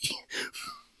Tuesday.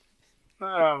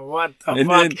 Oh, what the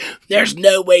fuck? There's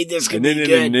no way this can be good.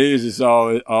 And then in the news, it's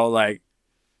all like,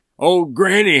 old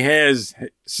Granny has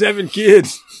 7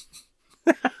 kids.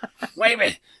 Wait a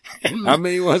minute. How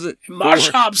many was it?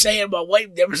 Marshall saying, well,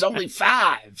 wait, there was only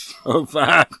 5. Oh,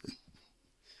 5.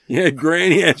 Yeah,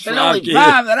 Granny had 5 There's only kids.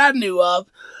 5 that I knew of.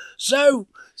 So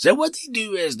what they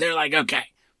do is they're like, okay,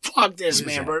 fuck this,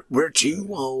 man. We're too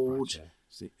old.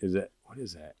 See, what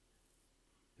is that?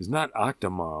 It's not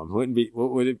Octomom. Wouldn't be,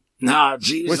 what would it? No,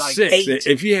 she was What's like 6? 8.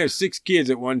 If you have 6 kids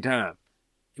at one time.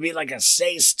 It'd be like a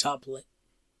sextuplet.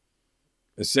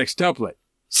 A sextuplet.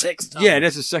 Sextuplet. Yeah,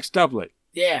 that's a sextuplet.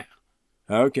 Yeah.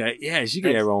 Okay. Yeah, she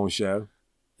could have her own show.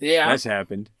 Yeah. That's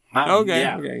happened. Okay.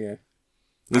 Yeah. Okay.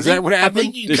 Is that what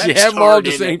happened? Did she have them all at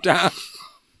the same time?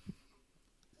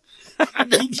 I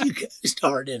think you guys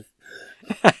started.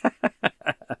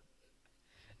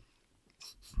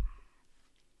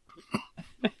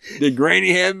 Did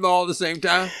Granny have them all at the same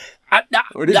time? I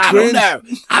don't know.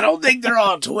 I don't think they're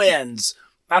all twins.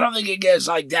 I don't think it goes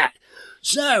like that.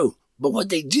 So, but what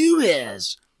they do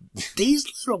is, these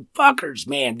little fuckers,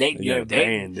 man,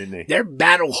 they're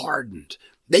battle hardened.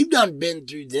 They've been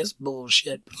through this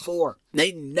bullshit before.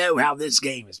 They know how this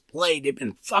game is played. They've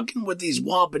been fucking with these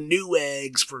Wampanoag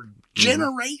eggs for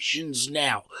generations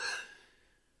now.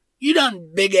 You done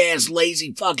big ass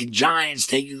lazy fucking giants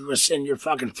think you're gonna send your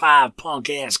fucking 5 punk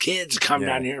ass kids to come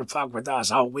down here and fuck with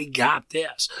us. Oh, we got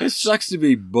this. It sucks to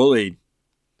be bullied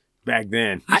back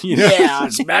then. Yeah,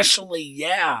 especially,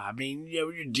 I mean,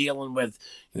 you're dealing with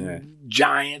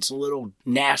giants and little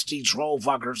nasty troll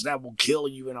fuckers that will kill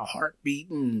you in a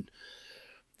heartbeat. And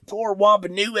poor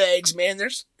Wampanoag eggs, man, they're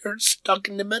stuck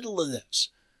in the middle of this.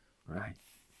 Right.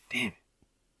 Damn it.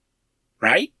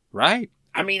 Right? Right.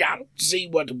 I mean, I don't see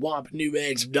what the Wampanoag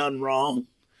eggs have done wrong.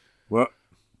 Well,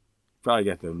 probably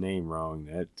got their name wrong.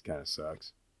 That kind of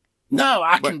sucks. No,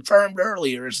 I confirmed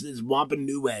earlier it's this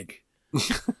Wampanoag egg.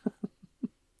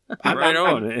 Right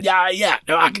on. Yeah.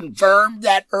 No, I confirmed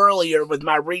that earlier with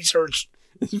my research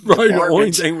It's probably the only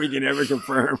departments. thing we can ever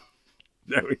confirm.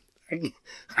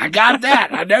 I got that.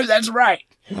 I know that's right.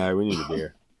 All right, we need a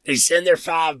beer. They send their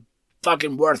 5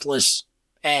 fucking worthless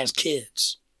ass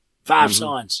kids. 5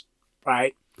 sons,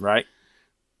 right? Right?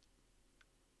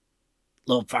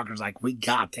 Little fuckers like, we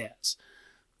got this.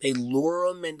 They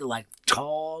lure them into like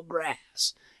tall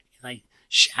grass. Like,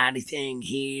 shiny thing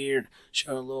here,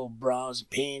 showing little bras and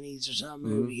panties or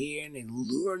something over here, and they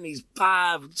lure these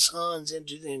 5 sons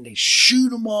into them, and they shoot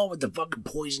them all with the fucking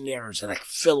poison arrows and like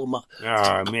fill them up.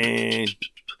 Oh, man.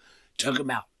 Took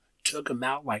them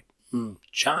out like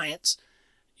giants.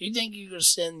 You think you could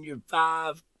send your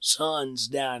 5 sons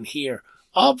down here,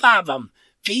 all 5 of them,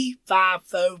 Fee, Fi,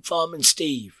 Fo, Fum, and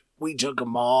Steve. We took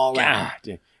them all out.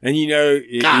 God. And you know,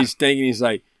 he's thinking, he's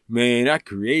like, man, I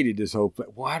created this whole thing.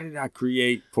 Why did I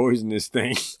create poisonous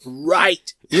things?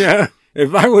 Right. Yeah.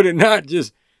 If I would have not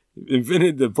just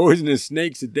invented the poisonous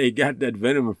snakes that they got that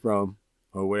venom from,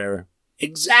 or whatever.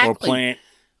 Exactly. Or plant.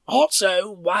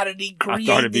 Also, why did he create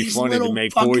I thought it'd be these funny little to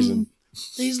make fucking, poison.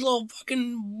 These little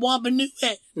fucking Wabanoo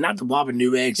eggs. Not the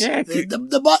Wabanoo eggs. Yeah,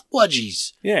 the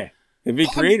Pukwudgies. Yeah. If he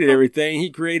created everything,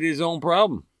 he created his own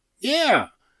problem. Yeah.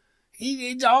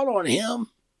 It's all on him.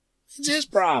 It's his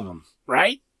problem,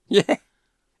 right? Yeah.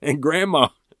 And grandma.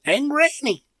 And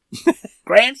Granny.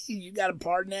 Granny, you got a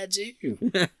part in that too.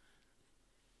 Yeah.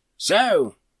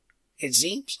 So, it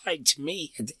seems like to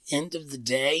me, at the end of the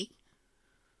day,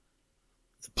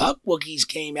 the Pukwudgies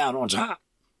came out on top.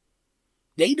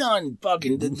 They done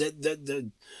fucking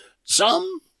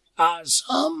some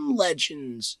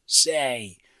legends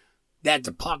say that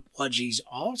the Pukwudgies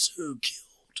also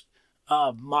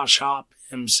killed Mashop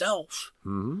himself.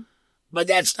 Mm-hmm. But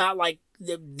that's not like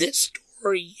this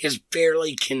story is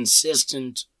fairly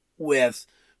consistent with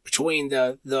between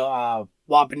the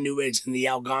Wapanuigs and the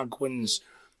Algonquins.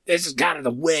 This is kind of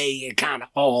the way it kind of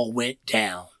all went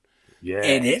down. Yeah.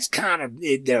 And it's kind of,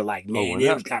 they're like, man,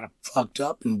 it was kind of fucked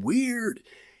up and weird.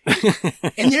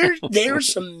 And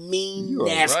there's some mean,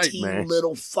 nasty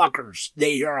little fuckers.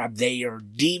 They are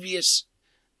devious.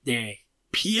 They're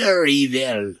pure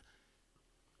evil.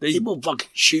 They will fucking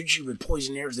shoot you with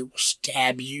poison arrows. They will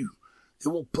stab you. They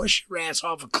will push your ass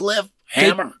off a cliff.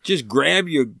 Hammer. Just grab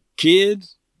your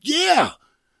kids. Yeah.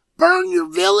 Burn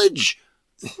your village.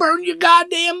 Burn your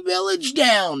goddamn village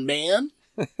down, man.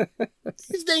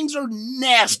 These things are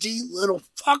nasty little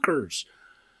fuckers.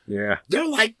 Yeah. They're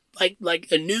like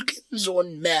Anukins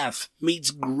on meth meets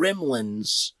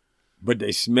gremlins. But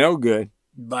they smell good.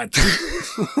 But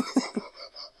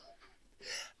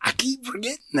I keep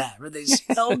forgetting that, but they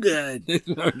smell good. They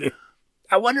smell good.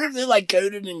 I wonder if they're like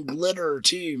coated in glitter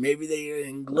too. Maybe they're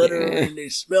in glitter and they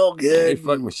smell good. They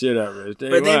fuck my shit up, Rich.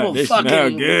 But they will smell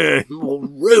fucking good. will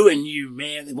ruin you,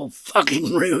 man. They will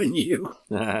fucking ruin you.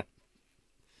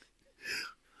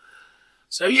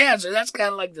 So that's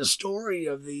kind of like the story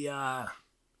of the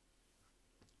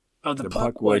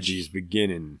Pukwudgie's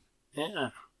beginning.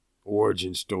 Yeah.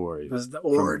 Origin story. That's the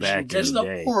origin. That's the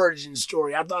day. origin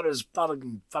story. I thought it was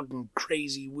fucking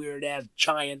crazy, weird ass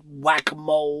giant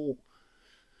whack-a-mole.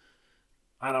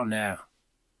 I don't know.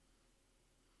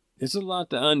 It's a lot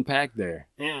to unpack there.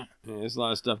 Yeah. There's a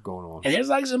lot of stuff going on. And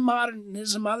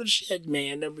there's some other shit,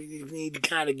 man, that we need to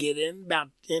kind of get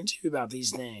into about these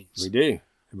things. We do.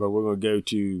 But we're going to go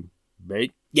to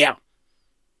Bake. Yeah.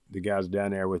 The guys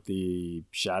down there with the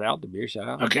beer shout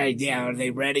out. Okay, yeah, are they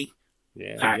ready?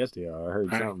 Yeah, All I right. guess they are. I heard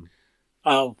something.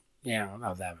 Oh, yeah, I don't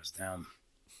know if that was them.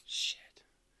 Shit.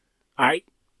 All right,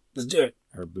 let's do it.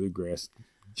 Or bluegrass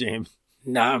jam.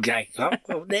 No, okay.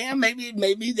 Oh, damn,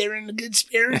 maybe they're in the good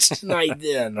spirits tonight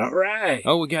then. All right.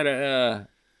 Oh, we got and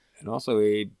also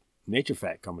a nature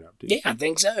fact coming up, too. Yeah, I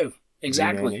think so.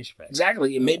 Exactly. Nature fact.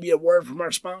 Exactly. And maybe a word from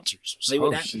our sponsors. We'll see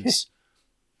what happens. Shit.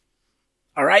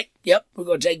 All right. Yep. We're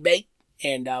going to take bait,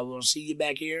 and we'll see you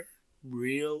back here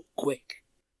real quick.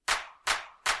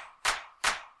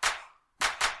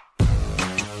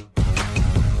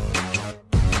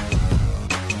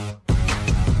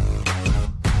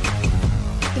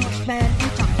 Dutchman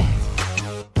Nature Fact.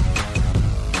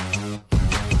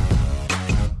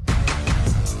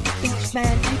 Dutchman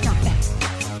Nature Fact.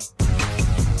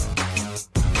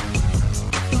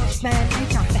 Dutchman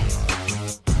Nature Fact.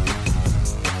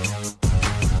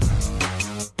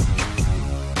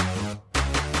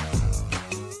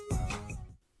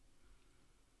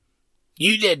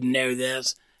 You didn't know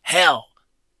this. Hell,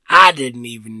 I didn't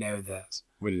even know this.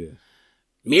 What it is?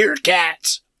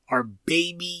 Meerkats are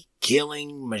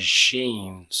baby-killing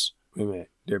machines. Wait a minute.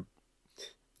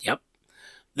 Yep.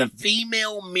 The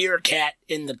female meerkat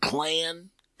in the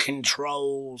clan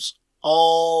controls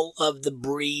all of the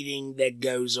breeding that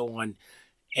goes on.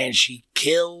 and she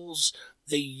kills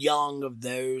the young of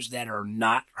those that are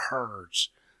not hers,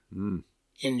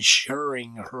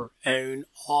 ensuring her own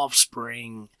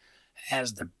offspring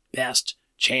has the best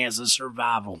chance of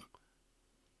survival.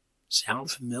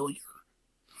 Sound familiar?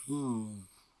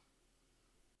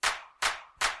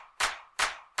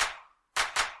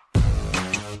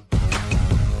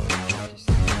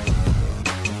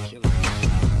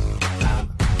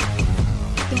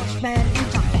 Dutchman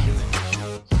Interface.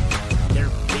 They're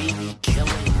baby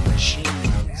killing machines.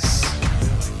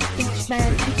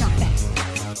 Dutchman Interface.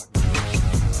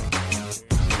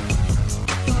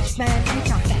 Dutchman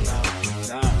Interface.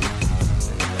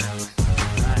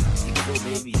 Kill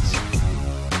babies.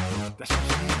 That's what I'm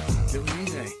saying. Kill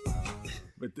anything.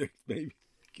 But there's baby.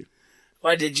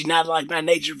 Why did you not like my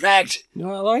nature fact?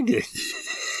 No, I like it.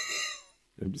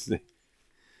 I'm just saying.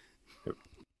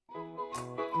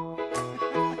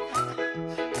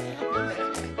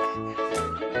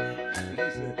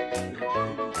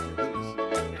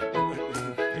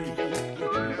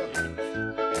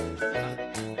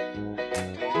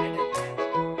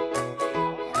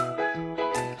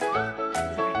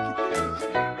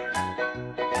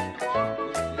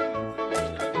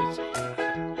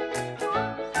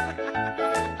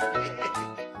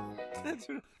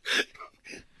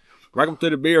 Welcome to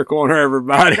the beer corner,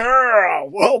 everybody. Girl,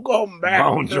 welcome back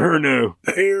Buongiorno.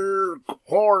 to Beer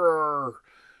Corner.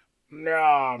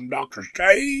 Now, I'm Dr.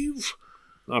 Steve.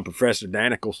 I'm Professor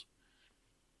Danicles.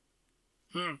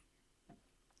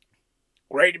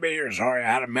 Great to be here. Sorry, I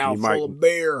had a mouthful might- of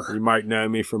beer. You might know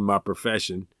me from my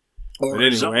profession. Or But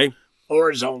anyway,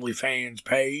 his OnlyFans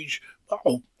page.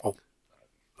 Oh,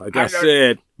 like I I know-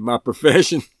 said, my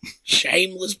profession.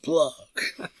 shameless plug.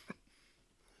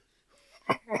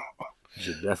 You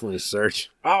should definitely search.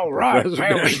 All right, Professor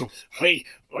man. Danicles.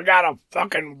 We got a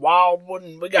fucking wild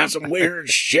one. We got some weird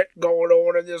shit going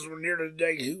on in this one here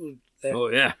today. Who was that? Oh,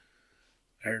 yeah.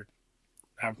 There?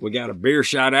 We got a beer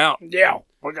shot out. Yeah,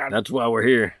 we got That's why we're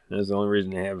here. That's the only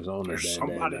reason they have us on there's this.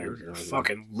 somebody here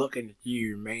fucking looking at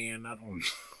you, man. I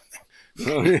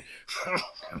don't.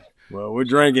 Well, we're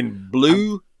drinking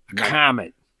Blue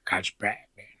Comet. Got your back,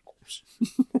 man. Of course.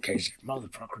 In case that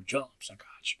motherfucker jumps, I got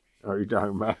you. Are you talking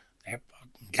about That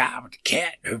fucking guy with the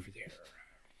cat over there.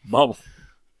 Bubbles?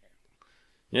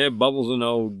 Yeah, Bubbles and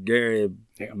old Gary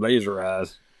Yeah. Laser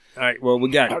Eyes. All right, well, we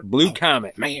got Blue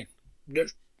Comet. Man,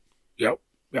 this, yep.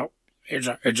 It's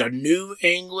a New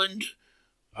England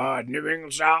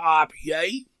style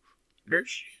IPA. This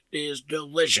shit is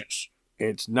delicious.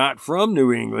 It's not from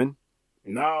New England.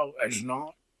 No, it's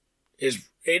not. It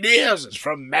is. It's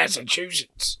from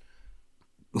Massachusetts.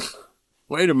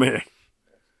 Wait a minute.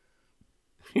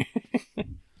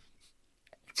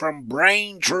 From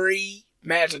Braintree,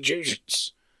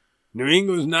 Massachusetts. New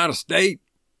England's not a state.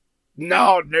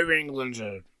 No, New England's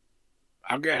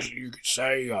I guess you could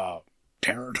say,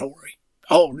 territory.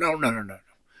 Oh, no.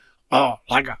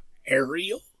 Like a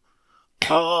area?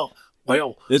 Oh,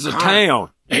 well. It's a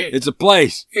town. It's a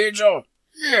place.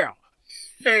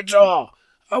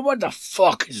 What the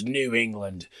fuck is New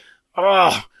England?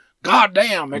 Oh,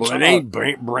 goddamn. It's Well, it ain't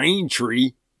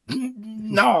Braintree,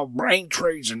 no,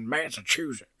 Braintree's in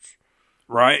Massachusetts.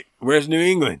 right? Where's New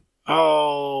England?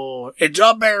 Oh, it's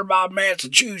up there by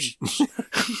Massachusetts.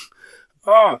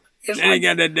 Oh, it's They ain't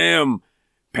got that damn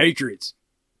Patriots.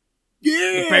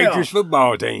 yeah. The Patriots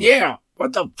football team. Yeah.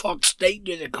 What the fuck state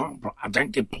did it come from? I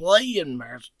think they play in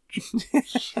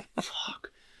Massachusetts.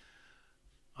 Fuck.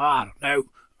 I don't know.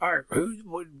 All right, who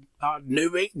would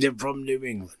they're from New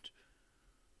England?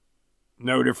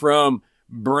 No, they're from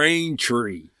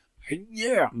Braintree.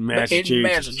 Yeah, Massachusetts. in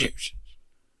Massachusetts.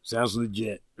 Sounds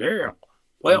legit. Yeah. I'm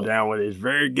Well, down with it. It's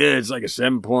very good. It's like a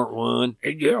 7.1.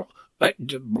 yeah. But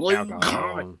the Blue Alcohol.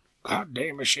 Comet, god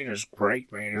damn, this shit is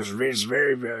great, man. It's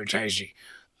very, very tasty.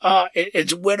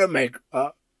 It's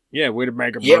Widowmaker. Yeah,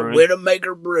 Widowmaker Yeah, Brewing.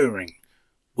 Widowmaker Brewing.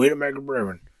 Widowmaker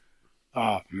Brewing.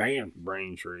 Man,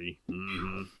 Braintree.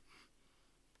 Mm-hmm.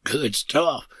 good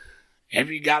stuff. If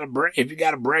you got a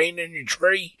brain in your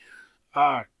tree,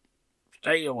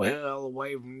 stay the hell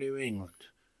away from New England.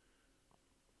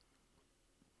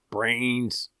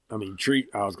 Brains. I mean, tree.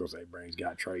 I was going to say brains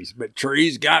got trees, but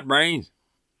trees got brains.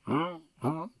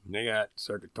 Mm-hmm. They got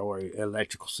circuitry,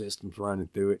 electrical systems running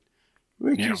through it,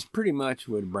 which Yeah. is pretty much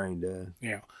what a brain does.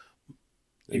 Yeah.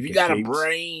 It If you got a keeps-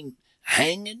 brain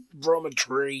hanging from a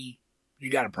tree, you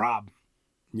got a problem.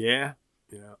 Yeah.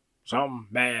 Something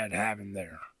bad happened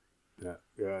there. Yeah,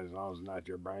 as long as it's not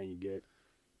your brain, you get.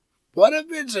 What if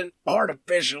it's an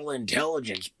artificial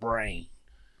intelligence brain?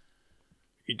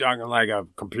 You talking like a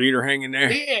computer hanging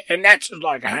there? Yeah, and that's just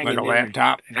like hanging Like a in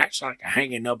laptop? and that's like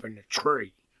hanging up in the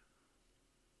tree.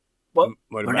 What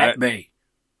What would about that be?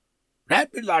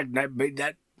 That'd be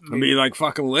that. It'd be like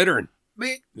fucking littering.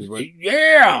 Be, Is what-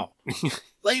 yeah.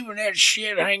 Leaving that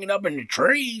shit hanging up in the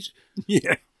trees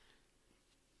Yeah.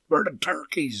 where the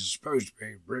turkeys are supposed to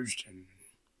be roosting.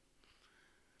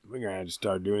 We're going to have to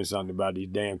start doing something about these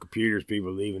damn computers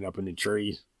people leaving up in the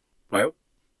trees. Well,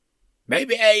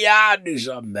 maybe AI do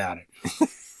something about it.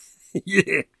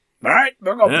 Yeah. All right,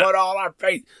 we're going to Yeah. put all our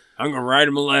faith. I'm going to write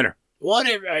them a letter. What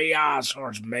if AI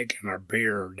starts making our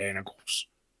beer danicles?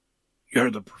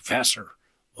 You're the professor.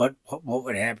 What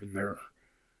would happen there?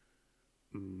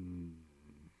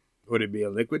 Would it be a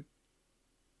liquid?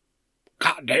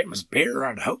 God damn, it's beer.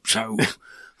 I'd hope so.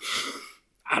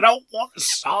 I don't want a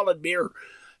solid beer.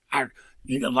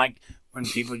 Like when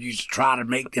people used to try to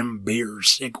make them beer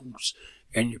sickles,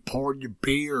 and you poured your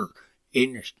beer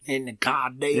in the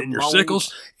goddamn In your molds,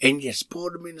 sickles? and you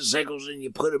put them in the sickles, and you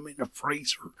put them in the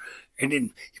freezer, and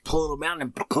then you pull them out,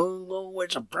 and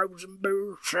it's a frozen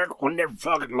beer sickle. I never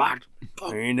fucking liked it.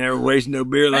 I ain't never wasting no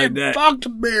beer like that. Fuck the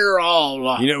beer all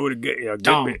up. You know what a good beer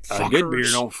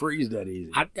fuckers. don't freeze that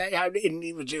easy. I didn't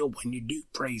even feel when you do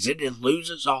freeze it, it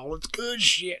loses all its good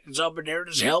shit. It's up in there,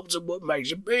 just helps it what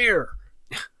makes it beer.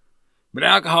 But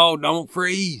alcohol don't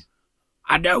freeze.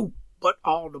 I know, but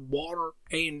all the water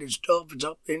and the stuff is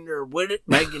up in there with it,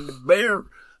 making the beer.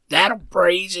 That'll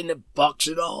freeze and it fucks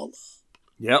it all up,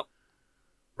 Yep.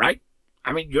 right?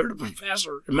 I mean, you're the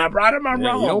professor. Am I right or am I Yeah,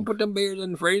 wrong? you don't put them beers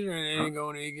in the freezer and it ain't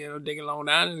going to take a long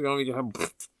time. It's going to be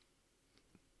just...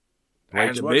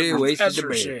 That's Waste what the beer, the wasted the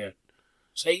professor beer. said.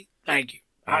 See, thank you.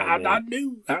 Oh, I man.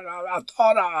 knew. I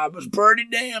thought I was pretty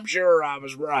damn sure I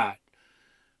was right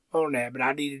on that, but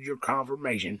I needed your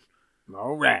confirmation.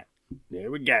 All right. There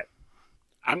we go.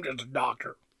 I'm just a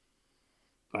doctor,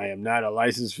 I am not a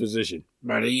licensed physician.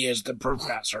 but he is the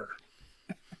professor.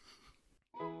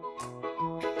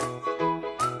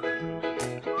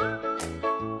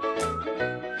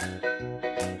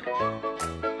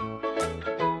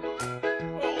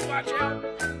 Oh, watch out.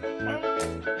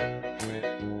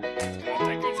 I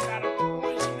think he's got a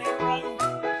poison arrow.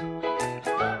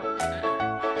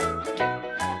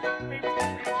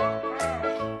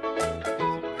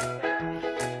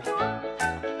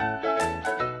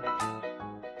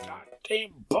 God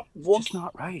damn, but It's what? just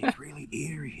not right. It's really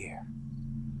eerie here.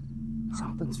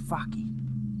 Something's fucky.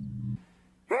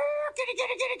 Kitty,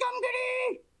 kitty, kitty, come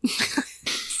kitty!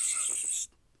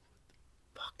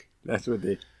 Fuck. That's what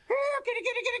they... Kitty,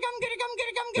 kitty, kitty, come kitty, come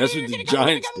kitty, come That's kitty, what the kitty, come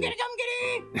kitty, Giants come did. kitty, come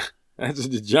kitty. That's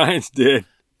what the Giants did.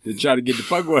 They tried to get the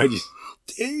Pukwudgies.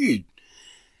 Dude,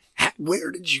 where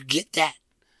did you get that?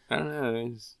 I don't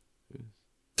know.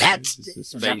 That's It's a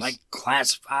is that space. like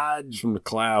classified It's from the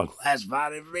cloud.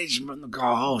 information from the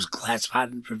it's classified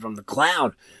information from the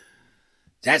cloud.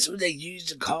 That's what they used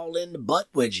to call in the butt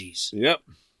wedgies. Yep.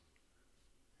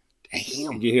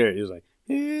 Damn. You hear it. It was like...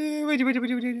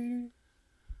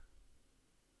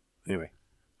 Anyway.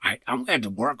 I'm gonna have to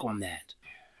work on that.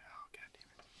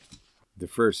 The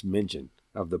first mention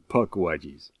of the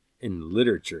Pukwudgies in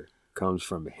literature comes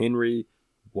from Henry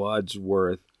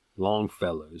Wadsworth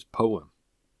Longfellow's poem,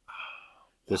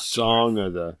 The Song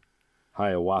of the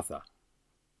Hiawatha.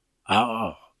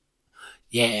 Oh,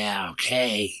 yeah,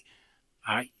 okay.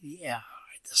 The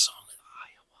song of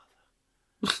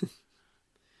the Hiawatha.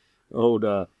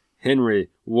 Old Henry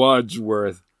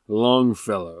Wadsworth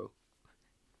Longfellow.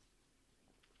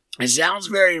 It sounds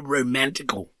very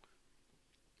romantical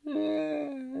I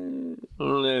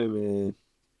don't know, man.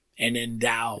 and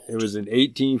endowed. It was in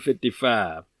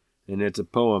 1855, and it's a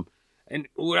poem. And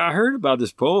what I heard about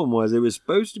this poem was it was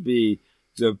supposed to be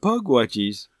the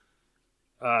Pukwudgies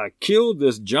killed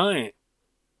this giant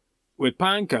with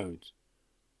pine cones.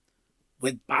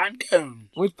 With pine cones.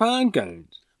 With pine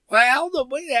cones. Well,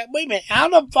 wait a minute. How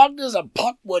the fuck does a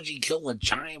Pukwudgie kill a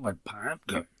giant with pine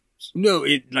cones? No,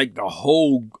 it like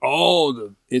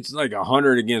it's like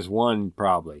 100 against one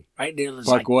probably. Right there, it's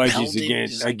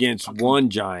Pukwudgies against one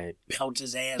giant. Pelt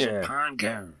his ass Yeah. with pine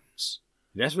cones.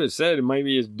 That's what it said. It might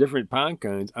be as different pine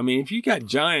cones. I mean, if you got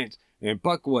giants and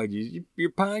Pukwudgies,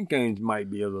 your pine cones might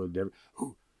be a little different.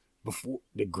 Ooh, before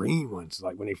the green ones,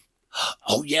 like when they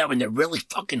Oh yeah, when they're really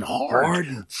fucking hard. hard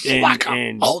and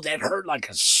That hurt like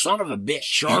a son of a bitch.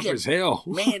 sharp You as hell.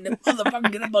 Man, the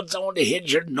motherfucker get up on someone to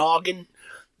hit your noggin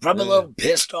from a little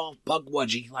pissed off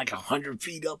Pukwudgie, like 100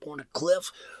 feet up on a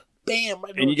cliff. Bam!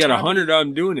 Right And you got 100 of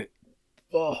them doing it.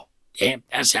 Oh, damn!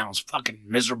 That sounds fucking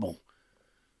miserable.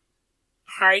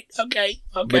 All right, okay.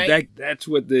 But that's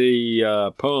what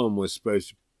the poem was supposed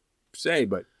to say.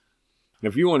 But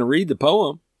if you want to read the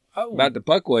poem about the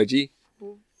Pukwudgie,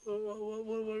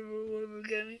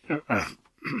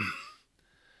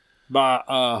 by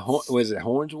was it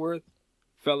Hornsworth?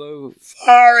 Fellow.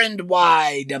 Far and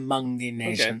wide among the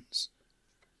nations,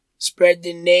 spread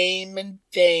the name and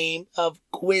fame of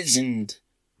Quizzend.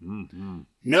 Mm-hmm.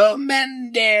 No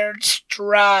man dared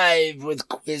strive with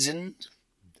Quizzend.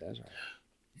 That's right.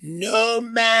 No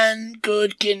man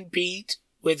could compete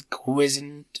with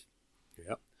Quizzend.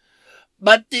 Yep.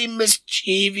 But the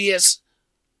mischievous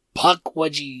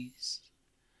Pukwudgies,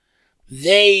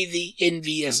 they the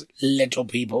envious little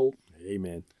people,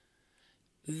 Amen.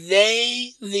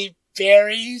 they the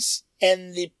fairies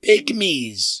and the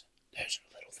pygmies, those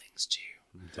are little things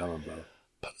too, Tell him,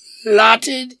 bro.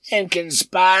 plotted and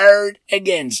conspired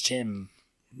against him.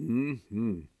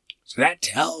 Mm-hmm. So that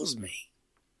tells me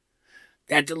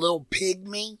that the little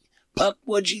pygmy,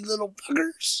 Pukwudgie little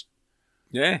fuckers,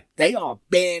 Yeah. they all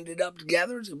banded up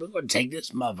together and said, we're going to take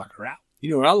this motherfucker out. You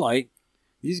know what I like?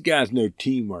 These guys know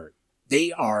teamwork.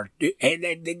 They are, and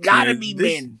they gotta Yeah, be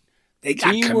this men. They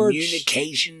got teamwork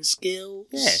communication skills.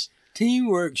 Yeah.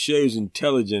 Teamwork shows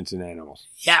intelligence in animals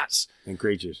Yes. and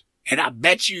creatures. And I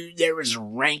bet you there is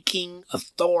ranking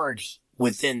authority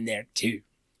within there too.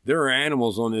 There are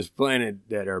animals on this planet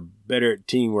that are better at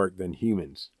teamwork than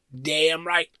humans. Damn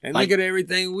right. And Like, look at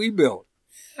everything we built.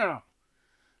 yeah.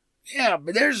 Yeah,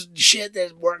 but there's shit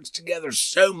that works together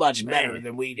so much better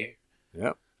than we do.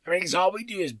 Yep. I mean, 'cause all we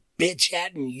do is bitch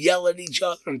at and yell at each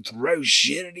other and throw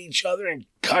shit at each other and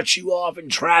cut you off in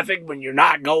traffic when you're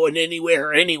not going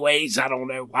anywhere anyways. I don't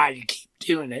know why you keep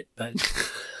doing it, but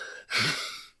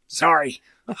sorry.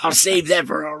 I'll save that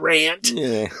for a rant.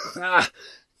 Yeah.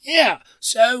 Yeah,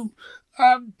 so,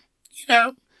 you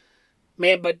know,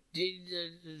 man, but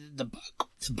the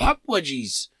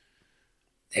Pukwudgies,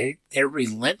 they're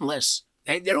relentless.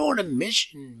 They're on a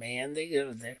mission, man.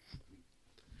 They're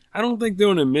I don't think they're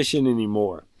on a mission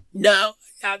anymore. no,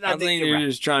 I I think you're they're right.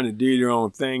 just trying to do their own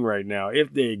thing right now,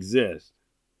 if they exist.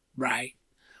 Right.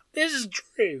 This is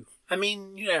true. I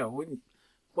mean, you know,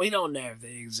 we don't know if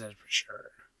they exist for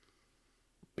sure.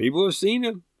 People have seen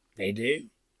them. They do.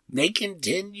 They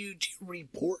continue to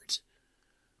report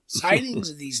sightings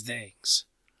of these things.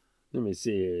 Let me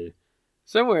see here.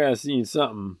 Somewhere I seen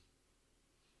something.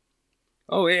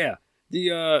 Oh yeah,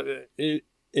 in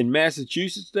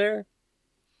Massachusetts there,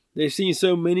 they've seen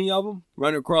so many of them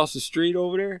running across the street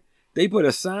over there. They put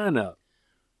a sign up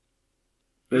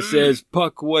that says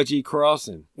Pukwudgie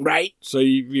Crossing, Right? so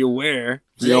you be aware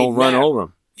you They don't run know. over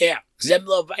them. Yeah. 'Cause them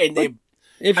little, and they,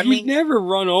 If I you've mean- never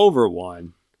run over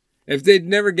one, if they'd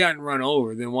never gotten run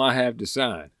over, then why have the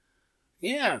sign?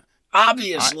 yeah.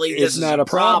 Obviously, It's this is not a a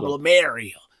problem. problem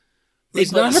area. They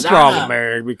It's put not the a sign problem, up.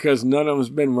 Eric, because none of them's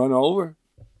been run over.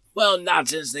 Well, not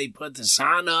since they put the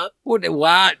sign up.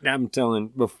 Why? I'm telling,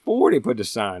 before they put the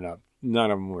sign up,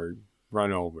 none of them were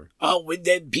run over. Oh,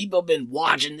 people have been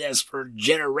watching this for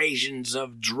generations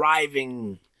of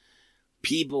driving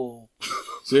people.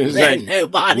 So it's that like,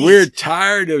 nobody. we're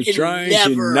tired of it trying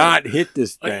never to not hit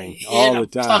this thing all the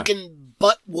time. Fucking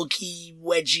butt wookie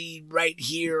wedgie right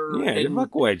here. Yeah, the and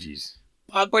fuck wedgies.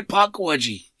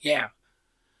 Pukwudgie. Yeah.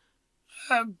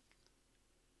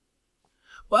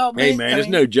 Well, Hey, man, man, I it's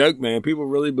mean, no joke, man. People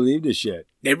really believe this shit.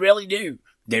 They really do.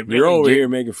 They really You're over do. here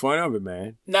making fun of it,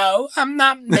 man. No, I'm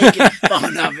not making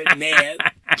fun of it, man.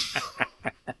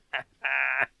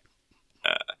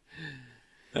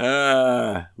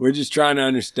 We're just trying to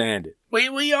understand it.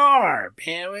 We are,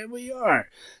 man. We are.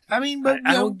 I mean, but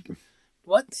I you know, don't-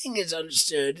 one thing is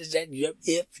understood is that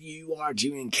if you are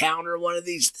to encounter one of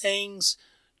these things,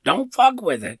 don't fuck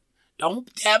with it.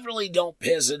 Definitely don't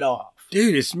piss it off.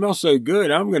 Dude, it smells so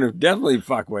good. I'm gonna definitely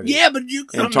fuck with it. Yeah, but you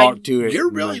and I mean, talk to it. You're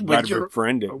and really try with to your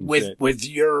befriend it. and shit. with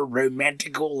your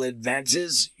romantical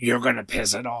advances, you're gonna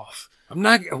piss it off. I'm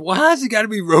not. Why has it got to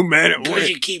be romantic? Because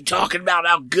you keep talking about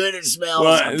how good it smells.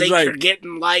 Well, I it's think like- you're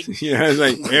getting like Yeah, it's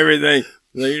like everything.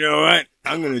 So you know what?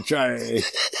 I'm gonna try.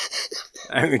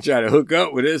 I'm gonna try to hook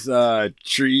up with this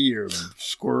tree or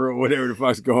squirrel, whatever the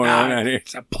fuck's going on out here.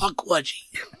 It's a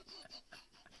Pukwudgie.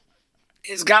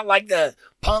 It's got like the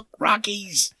Punk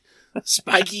Rockies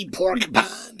spiky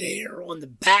porcupine there on the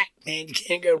back, man. You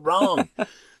can't go wrong.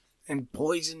 And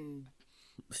poison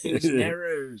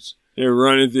arrows. They're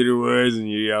running through the woods and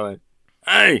you're yelling,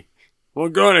 "Hey,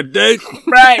 want to go on a date?"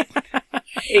 Right.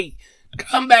 Hey,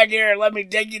 come back here and let me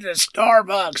take you to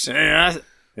Starbucks.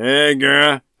 Hey,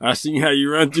 girl, I seen how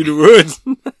you run through the woods.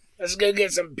 Let's go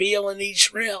get some peel and eat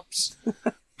shrimps.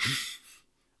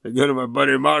 I go to my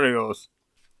buddy Mario's.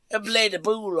 I play the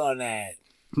pool on that.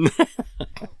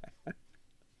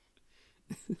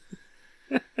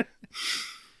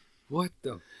 What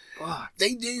the fuck?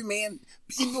 They do, man.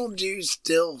 People do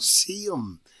still see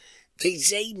them. They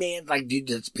say, man, like, dude,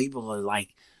 those people are like,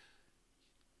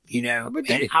 You know, But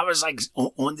and they- I was like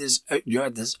on this,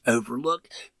 this overlook,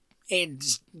 and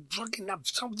just fucking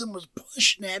something was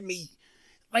pushing at me,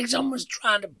 like someone was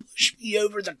trying to push me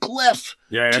over the cliff.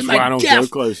 Yeah, that's to why my I don't death. go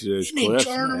close to those And they cliffs.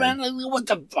 turn man. around and like, what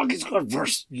the fuck is going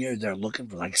first? You know, they're looking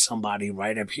for like somebody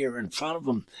right up here in front of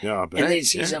them. Yeah, I bet. And they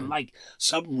see yeah.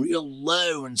 something real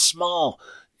low and small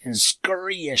and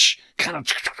scurryish, kind of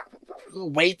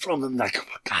away from them. Like, oh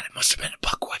my God, it must have been a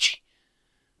Pukwudgie.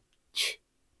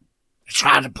 They're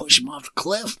trying to push him off the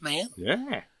cliff, man.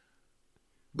 Yeah.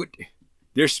 But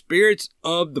they're spirits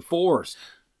of the forest.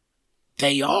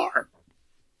 They are.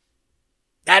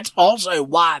 That's also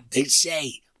why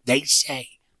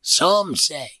some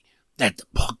say that the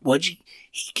Pukwudgie,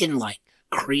 he can like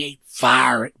create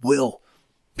fire at will.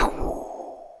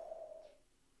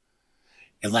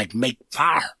 And like make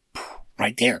fire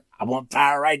right there. I want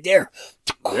fire right there.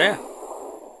 Yeah.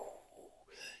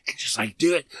 Can just like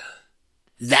do it.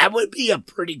 That would be a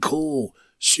pretty cool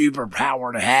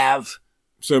superpower to have.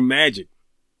 So magic.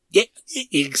 Yeah,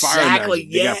 exactly.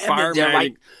 magic. They got Yeah, fire but they're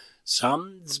magic. like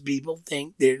some people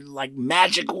think they're like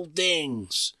magical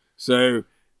things. So,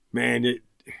 man,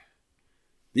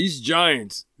 these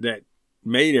giants that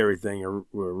made everything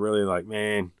were really like,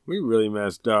 man, we really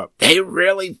messed up. They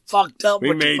really fucked up. We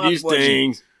with made the these Pukwudgie.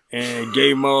 things and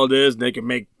gave them all this, and they could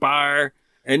make fire.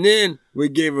 And then we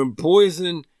gave them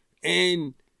poison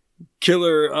and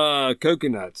killer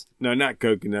coconuts. No, not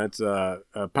coconuts,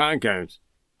 pine cones.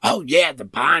 Oh yeah, the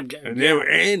pine cone. And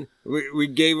then we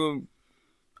gave them.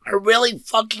 A really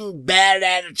fucking bad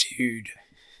attitude.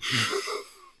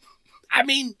 I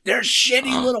mean, they're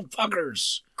shitty little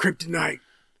fuckers. Kryptonite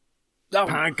No,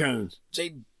 pine cones.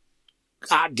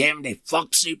 goddamn, they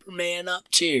fucked Superman up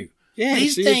too. Yeah,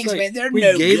 These see, it's things, like, man, they're we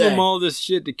no gave good. them all this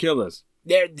shit to kill us.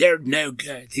 They're no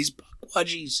good. These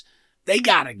Pukwudgies, they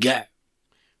gotta go.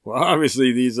 Well,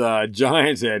 obviously these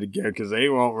giants had to go because they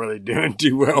weren't really doing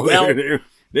too well. Well,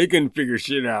 they couldn't figure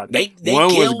shit out. They one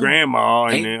was killed- grandma,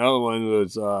 and they- the other one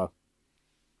was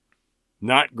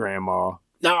not grandma.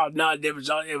 No, it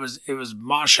was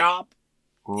Mashop.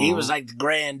 He was like the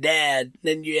granddad.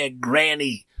 Then you had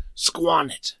Granny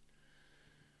Squannet.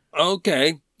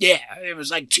 Okay. Yeah, it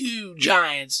was like two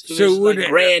giants. It So was would like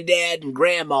it- granddad and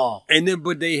grandma. And then,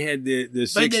 but they had the But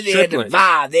six then they had the triplets.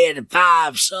 five. They had the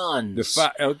five sons.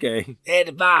 Okay. They had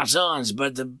the five sons,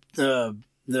 but the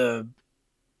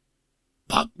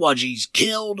Pukwudgies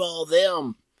killed all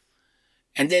them.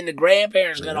 And then the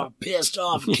grandparents got all pissed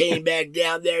off and came back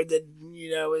down there. That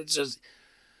it's just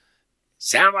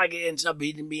sound like it ends up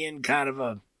being kind of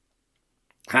a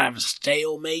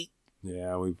stalemate.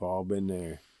 Yeah, we've all been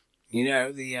there.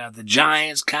 The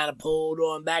Giants kind of pulled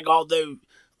on back. Although,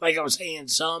 like I was saying,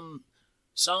 some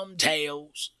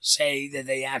tales say that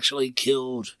they actually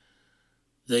killed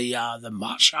the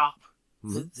Mashop,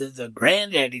 the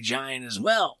granddaddy giant as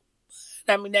well.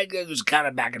 I mean, that goes kind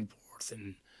of back and forth,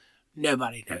 and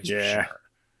nobody knows Yeah. for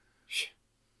sure.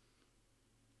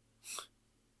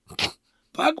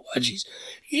 Pukwudgies,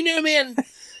 man,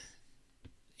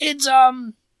 it's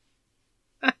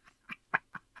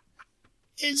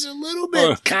it's a little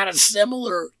bit kind of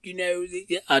similar,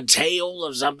 a tale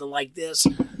of something like this.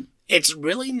 It's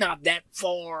really not that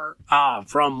far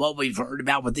from what we've heard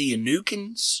about with the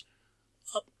Anukins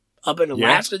up in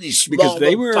Alaska. These small because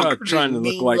they little were fuckers, trying to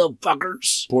these look mean like little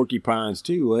fuckers. porcupines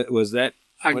too. Was that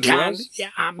what it was? Yeah,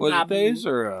 Was it those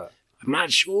or I'm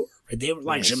not sure, but they were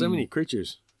like so many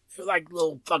creatures? they were like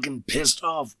little fucking pissed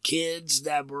off kids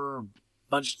that were a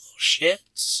bunch of little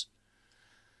shits.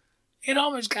 It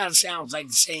almost kind of sounds like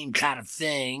the same kind of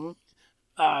thing,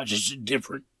 just a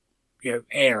different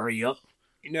area.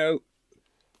 Oh,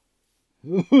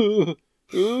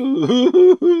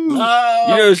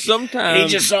 He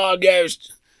sometimes just saw a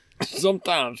ghost.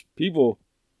 sometimes people,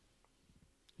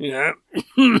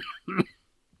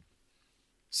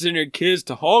 send their kids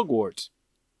to Hogwarts.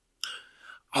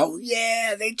 Oh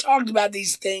yeah, they talked about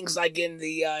these things like in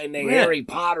the Harry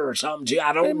Potter or something too.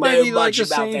 I It don't might know be like much the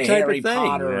about same the type of Harry thing,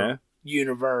 Potter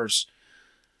universe.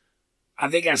 I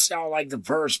think I saw like the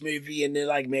first movie and then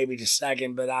like maybe the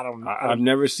second, but I don't. I've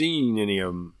never seen any of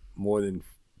them more than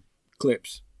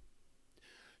clips.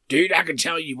 Dude, I can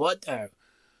tell you what though,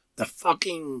 the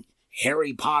fucking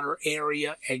Harry Potter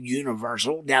area at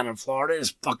Universal down in Florida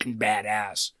is fucking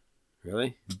badass.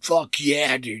 Really? Fuck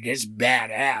yeah, dude, it's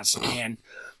badass, man.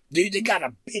 Dude, they got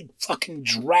a big fucking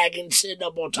dragon sitting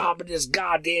up on top of this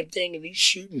goddamn thing, and he's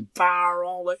shooting fire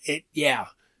all it. Yeah,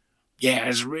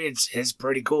 it's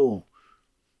pretty cool.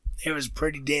 It was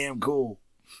pretty damn cool.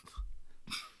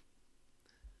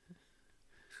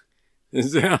 It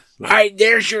sounds All right,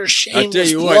 there's your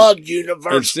shameless you what, plug,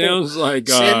 Universal. it sounds like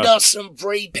Send us some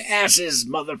free passes,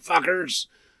 motherfuckers.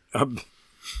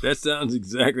 that sounds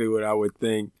exactly what I would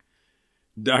think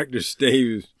Dr.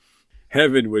 Stave's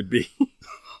heaven would be.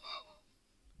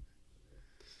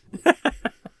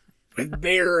 With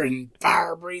beer and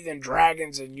fire-breathing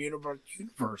dragons and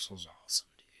Universal's awesome,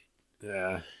 dude.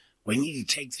 Yeah. We need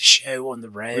to take the show on the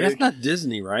road. But that's not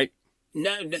Disney, right?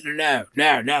 No.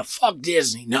 Fuck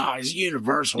Disney. No, it's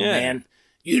Universal, Yeah. man.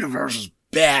 Universal's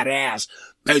badass.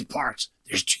 Both parks.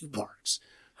 There's 2 parks.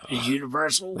 There's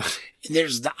Universal and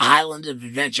there's the Island of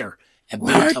Adventure. And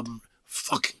both of them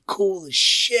fucking cool as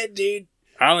shit, dude.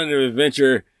 Island of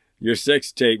Adventure, your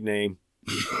sex tape name.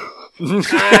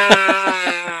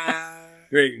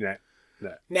 Great.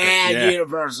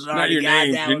 Universal's Not already your got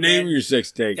name. that Your one, name man. of your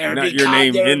sex tape. There would Not be your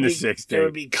name in the sex There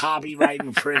would tape. be copyright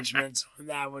infringements on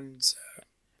that one. So.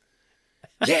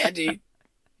 Yeah, dude.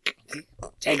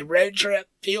 Take a road trip,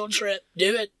 field trip,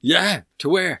 do it. Yeah. To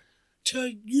where?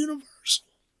 To Universal.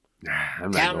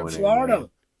 I'm not Down going in there, Florida. man.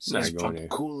 So Not it's going fucking there.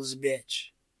 cool as a bitch.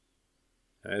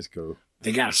 That's cool.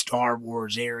 They got a Star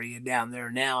Wars area down there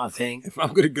now, I think. If I'm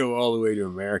going to go all the way to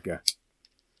America,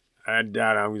 I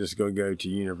doubt I'm just going to go to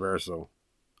Universal.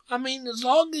 I mean, as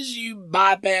long as you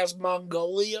bypass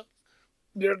Mongolia,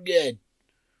 you're good.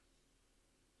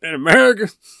 In America?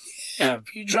 Yeah,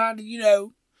 if you're trying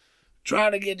to,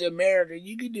 trying to get to America,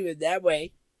 you can do it that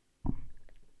way.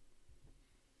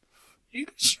 You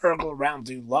can circle around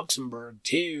through Luxembourg,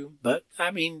 too, but, I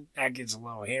mean, that gets a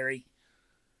little hairy.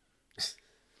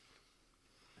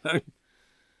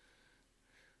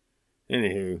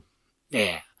 Anywho.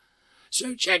 Yeah.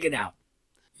 So check it out.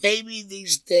 Maybe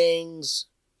these things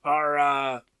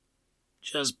are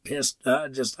just pissed,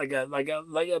 just like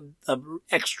a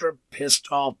extra pissed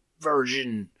off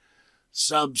version,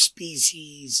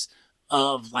 subspecies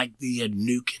of like the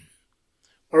Anukin,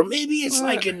 or maybe it's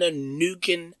like an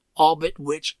Anukin Albit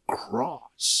Witch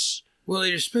cross. Well,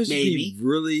 they're supposed to Maybe. be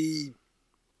really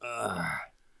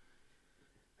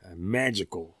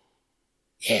magical.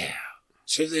 Yeah.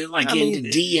 So they're like I mean, into they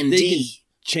D&D.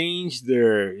 Change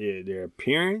their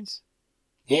appearance.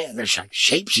 Yeah, they're like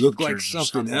shapeshifters. Look like or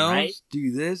something else. right?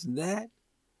 Do this and that.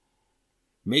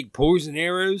 Make poison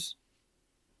arrows.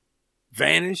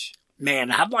 Vanish.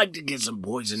 Man, I'd like to get some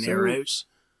poison So- arrows.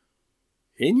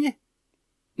 In you?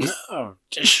 No,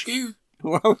 to shoot.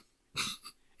 Well,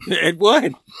 at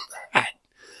what? I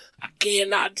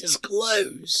cannot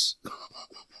disclose.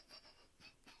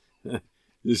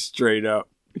 Just straight up.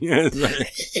 Yeah, it's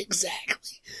like,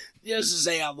 Exactly. Just to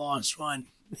say I lost one,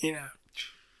 Yeah,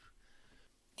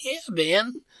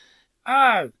 man.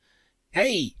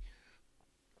 Hey.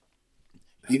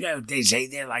 They say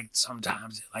they're like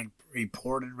sometimes they're like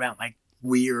reported around like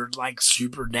weird, like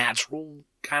supernatural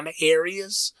kind of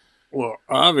areas. well,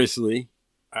 obviously.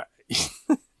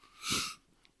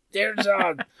 There's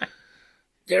like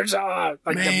there's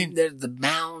Man. the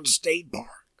Mound State Park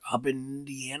up in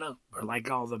Indiana, where like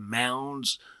all the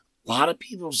mounds. A lot of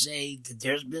people say that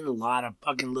there's been a lot of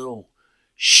fucking little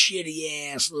shitty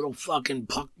ass little fucking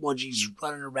Pukwudgies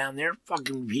running around there,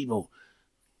 fucking people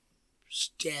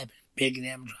stabbing, picking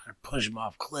them, trying to push them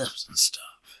off cliffs and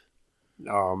stuff.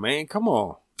 Oh, man, come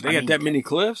on. They I got mean, that many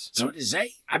cliffs? So what they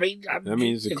say? I mean,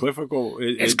 Is it cliffical?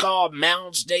 It's called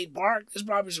Mound State Park. There's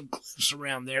probably some cliffs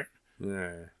around there.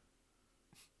 Yeah.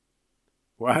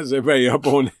 Why is everybody up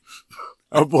on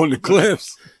the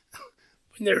cliffs?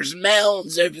 When there's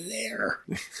mounds over there,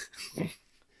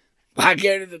 I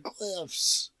go to the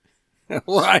cliffs.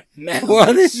 Why? Mounds. Why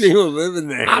are these people living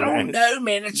there? I don't know,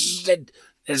 man. It's just that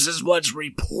this is what's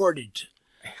reported.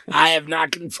 I have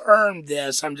not confirmed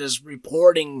this. I'm just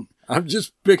reporting. I'm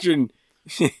just picturing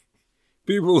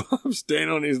people standing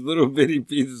on these little bitty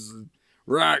pieces of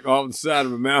rock off the side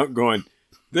of a mountain going,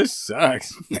 this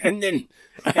sucks. And then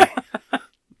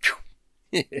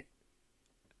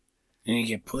and you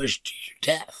get pushed to your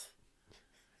death.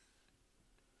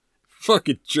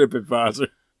 Fucking TripAdvisor.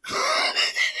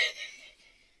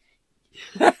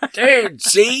 Dude,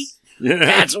 see? Yeah.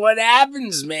 That's what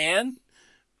happens, man.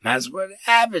 That's what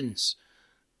happens.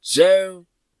 So,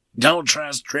 don't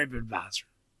trust TripAdvisor.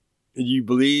 You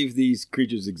believe these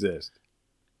creatures exist?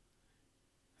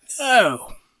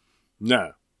 No.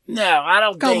 No. No, I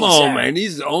don't Come think on, so. man.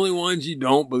 These are the only ones you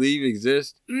don't believe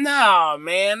exist? No,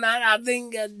 man. I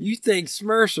think... You think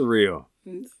Smurfs are real?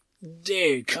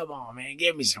 dude, come on, man.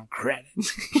 Give me some credit.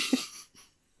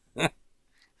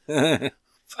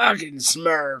 Fucking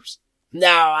Smurfs. No,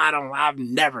 I don't. I've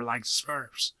never liked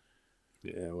Smurfs.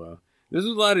 Yeah, well, there's a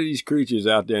lot of these creatures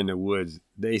out there in the woods,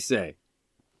 they say.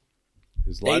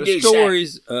 There's a They lot of do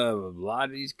stories of a lot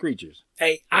of these creatures.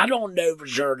 Hey, I don't know for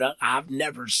sure. I've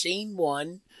never seen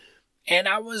one, and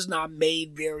I was not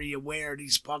made very aware of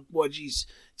these Pukwudgies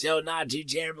till not too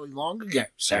terribly long ago.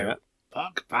 So, Yeah.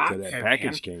 fuck, So that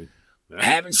package came. I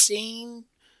haven't seen,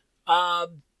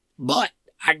 but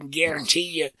I can guarantee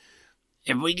you,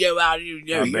 if we go out here,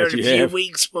 I here bet in a you few have.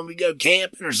 weeks when we go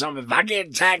camping or something, if I get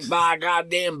attacked by a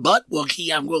goddamn butt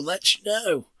Wookiee, I'm going to let you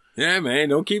know. Yeah, man.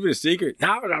 Don't keep it a secret.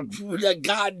 No,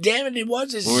 God damn it, it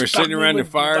was. When we're sitting around the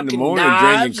fire in the morning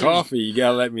drinking coffee, you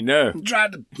gotta let me know.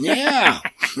 Tried to, yeah.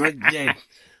 Like,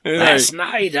 Last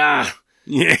night, yeah.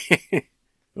 Right,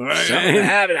 something man.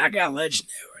 happened. I gotta let you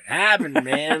know what happened,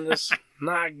 man. That's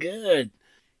not good.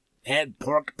 Had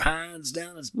porcupines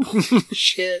down his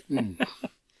shit and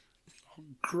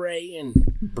gray and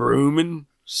Brooming.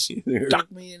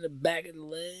 stuck me in the back of the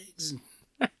legs.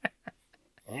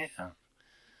 Yeah.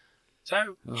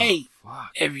 So, hey,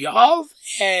 Fuck. if y'all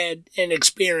had an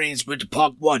experience with the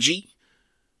Pukwudgie,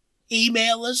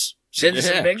 email us, send us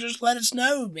Yeah. some pictures, let us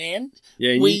know, man.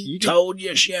 Yeah, and We you can, told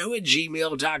you show at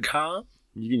gmail.com.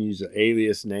 you can use an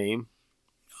alias name.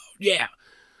 Yeah.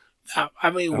 I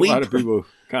mean, A we lot of people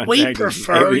contact we us with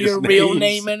prefer alias your real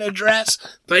names. name and address,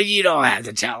 but you don't have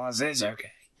to tell us. It's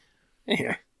okay.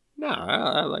 Yeah. No,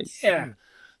 I like. Yeah.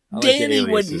 I like Danny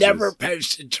the would aliases. never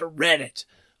post it to Reddit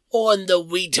on the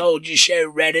We Told You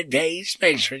Show Reddit page.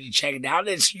 Make sure you check it out.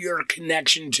 It's your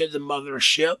connection to the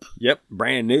mothership. Yep,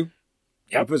 brand new.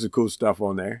 Yep. I put some cool stuff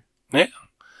on there. Yeah.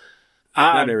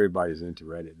 Not everybody's into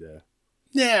Reddit though.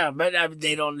 Yeah, but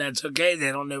they don't. That's okay.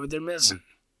 They don't know what they're missing.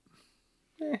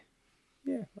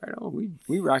 Yeah, right on.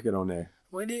 We rock it on there.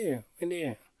 We do.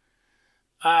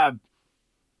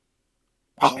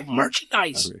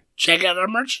 Merchandise. Okay. Check out our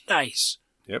merchandise.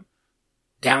 Yep.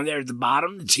 Down there at the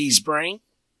bottom, the Teespring.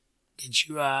 Get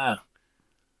you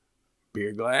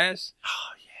Beer glass.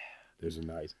 Oh Those are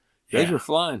nice. Those Yeah. were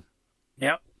flying.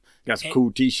 Yep. Got some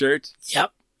cool T-shirts.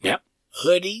 Yep.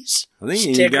 Hoodies. I think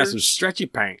you even got some stickers. stretchy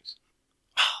pants.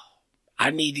 I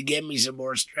need to get me some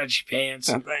more stretchy pants.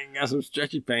 I think you got some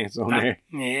stretchy pants on there.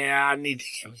 Yeah, I need to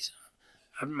get me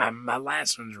some. My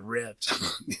last one's ripped.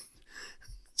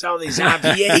 It's all these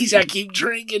IPAs I keep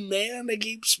drinking, man. They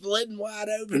keep splitting wide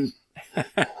open.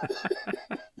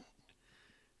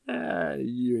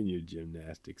 You and your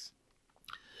gymnastics.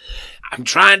 I'm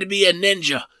trying to be a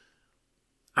ninja.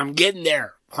 I'm getting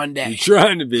there one day. You're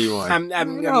trying to be one. I'm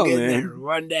No, getting man. there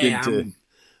one day. Get to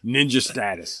ninja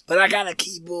status. But I gotta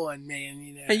keep on, man.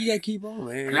 You know. Hey, you gotta keep on,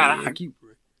 man. I gotta- You gotta keep.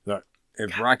 Look,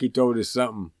 if Rocky told us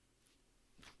something,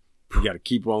 you gotta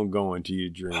keep on going to your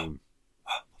dream.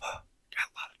 Got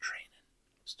a lot of training.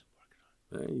 Still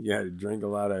working on You gotta drink a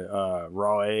lot of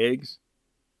raw eggs.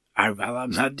 it.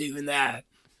 I'm not doing that.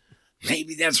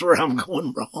 Maybe that's where I'm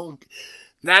going wrong.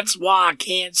 That's why I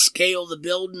can't scale the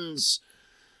buildings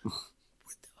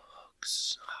with the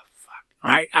hooks. Oh, fuck.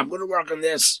 All right, I'm going to work on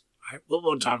this. All right,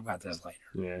 we'll talk about this later.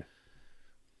 Yeah.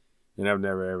 And I've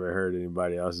never ever heard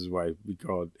anybody else's wife be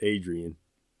called Adrian.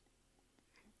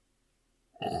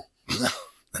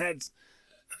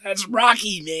 That's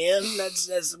Rocky, man. That's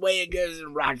the way it goes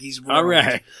in Rocky's world. All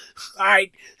right. All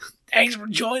right. Thanks for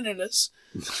joining us.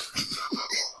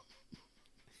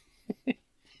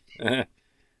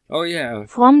 Oh, yeah.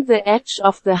 From the edge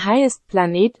of the highest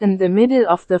planet in the middle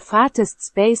of the farthest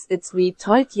space, it's We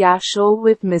Told Ya Show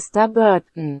with Mr.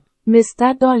 Burton.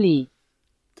 Mr. Dolly.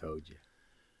 Told you.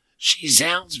 She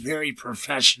sounds very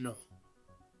professional.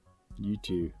 You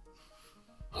too.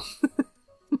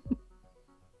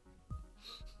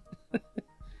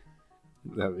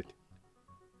 Love it.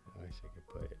 I wish I could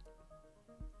play it.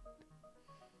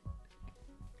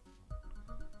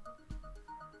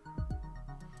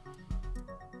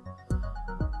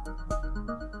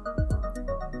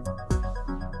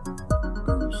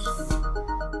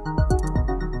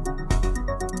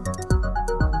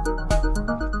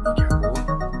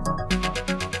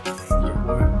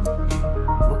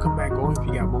 We'll come back on if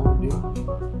you got more to do.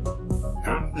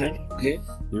 Okay.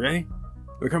 You ready?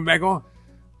 We'll come back on.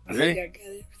 I Ready? think I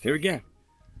got it. Here we go.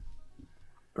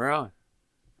 We're on.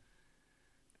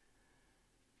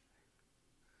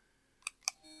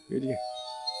 Good year.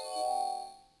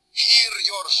 Hear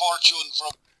your fortune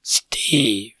from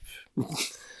Steve.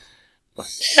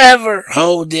 Never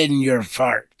hold in your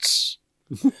farts.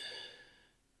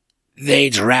 They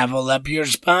travel up your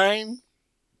spine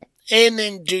and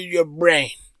into your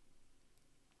brain.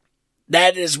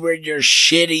 That is where your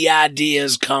shitty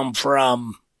ideas come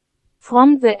from.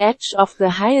 From the edge of the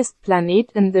highest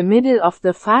planet in the middle of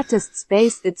the farthest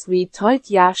space, it's We Told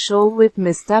Ya Show with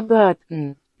Mr.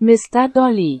 Burton. Mr.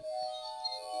 Dolly.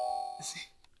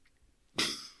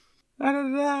 I don't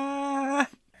da.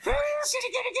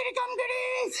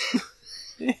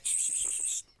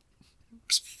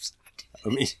 I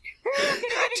mean,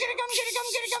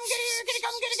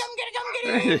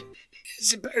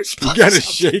 It's embarrassing. you gotta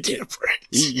shake it.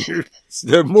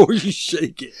 The more you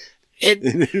shake it,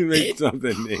 it makes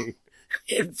something new.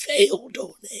 It failed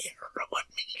on air on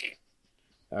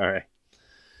me.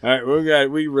 All right,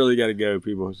 we really got to go,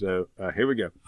 people. So here we go.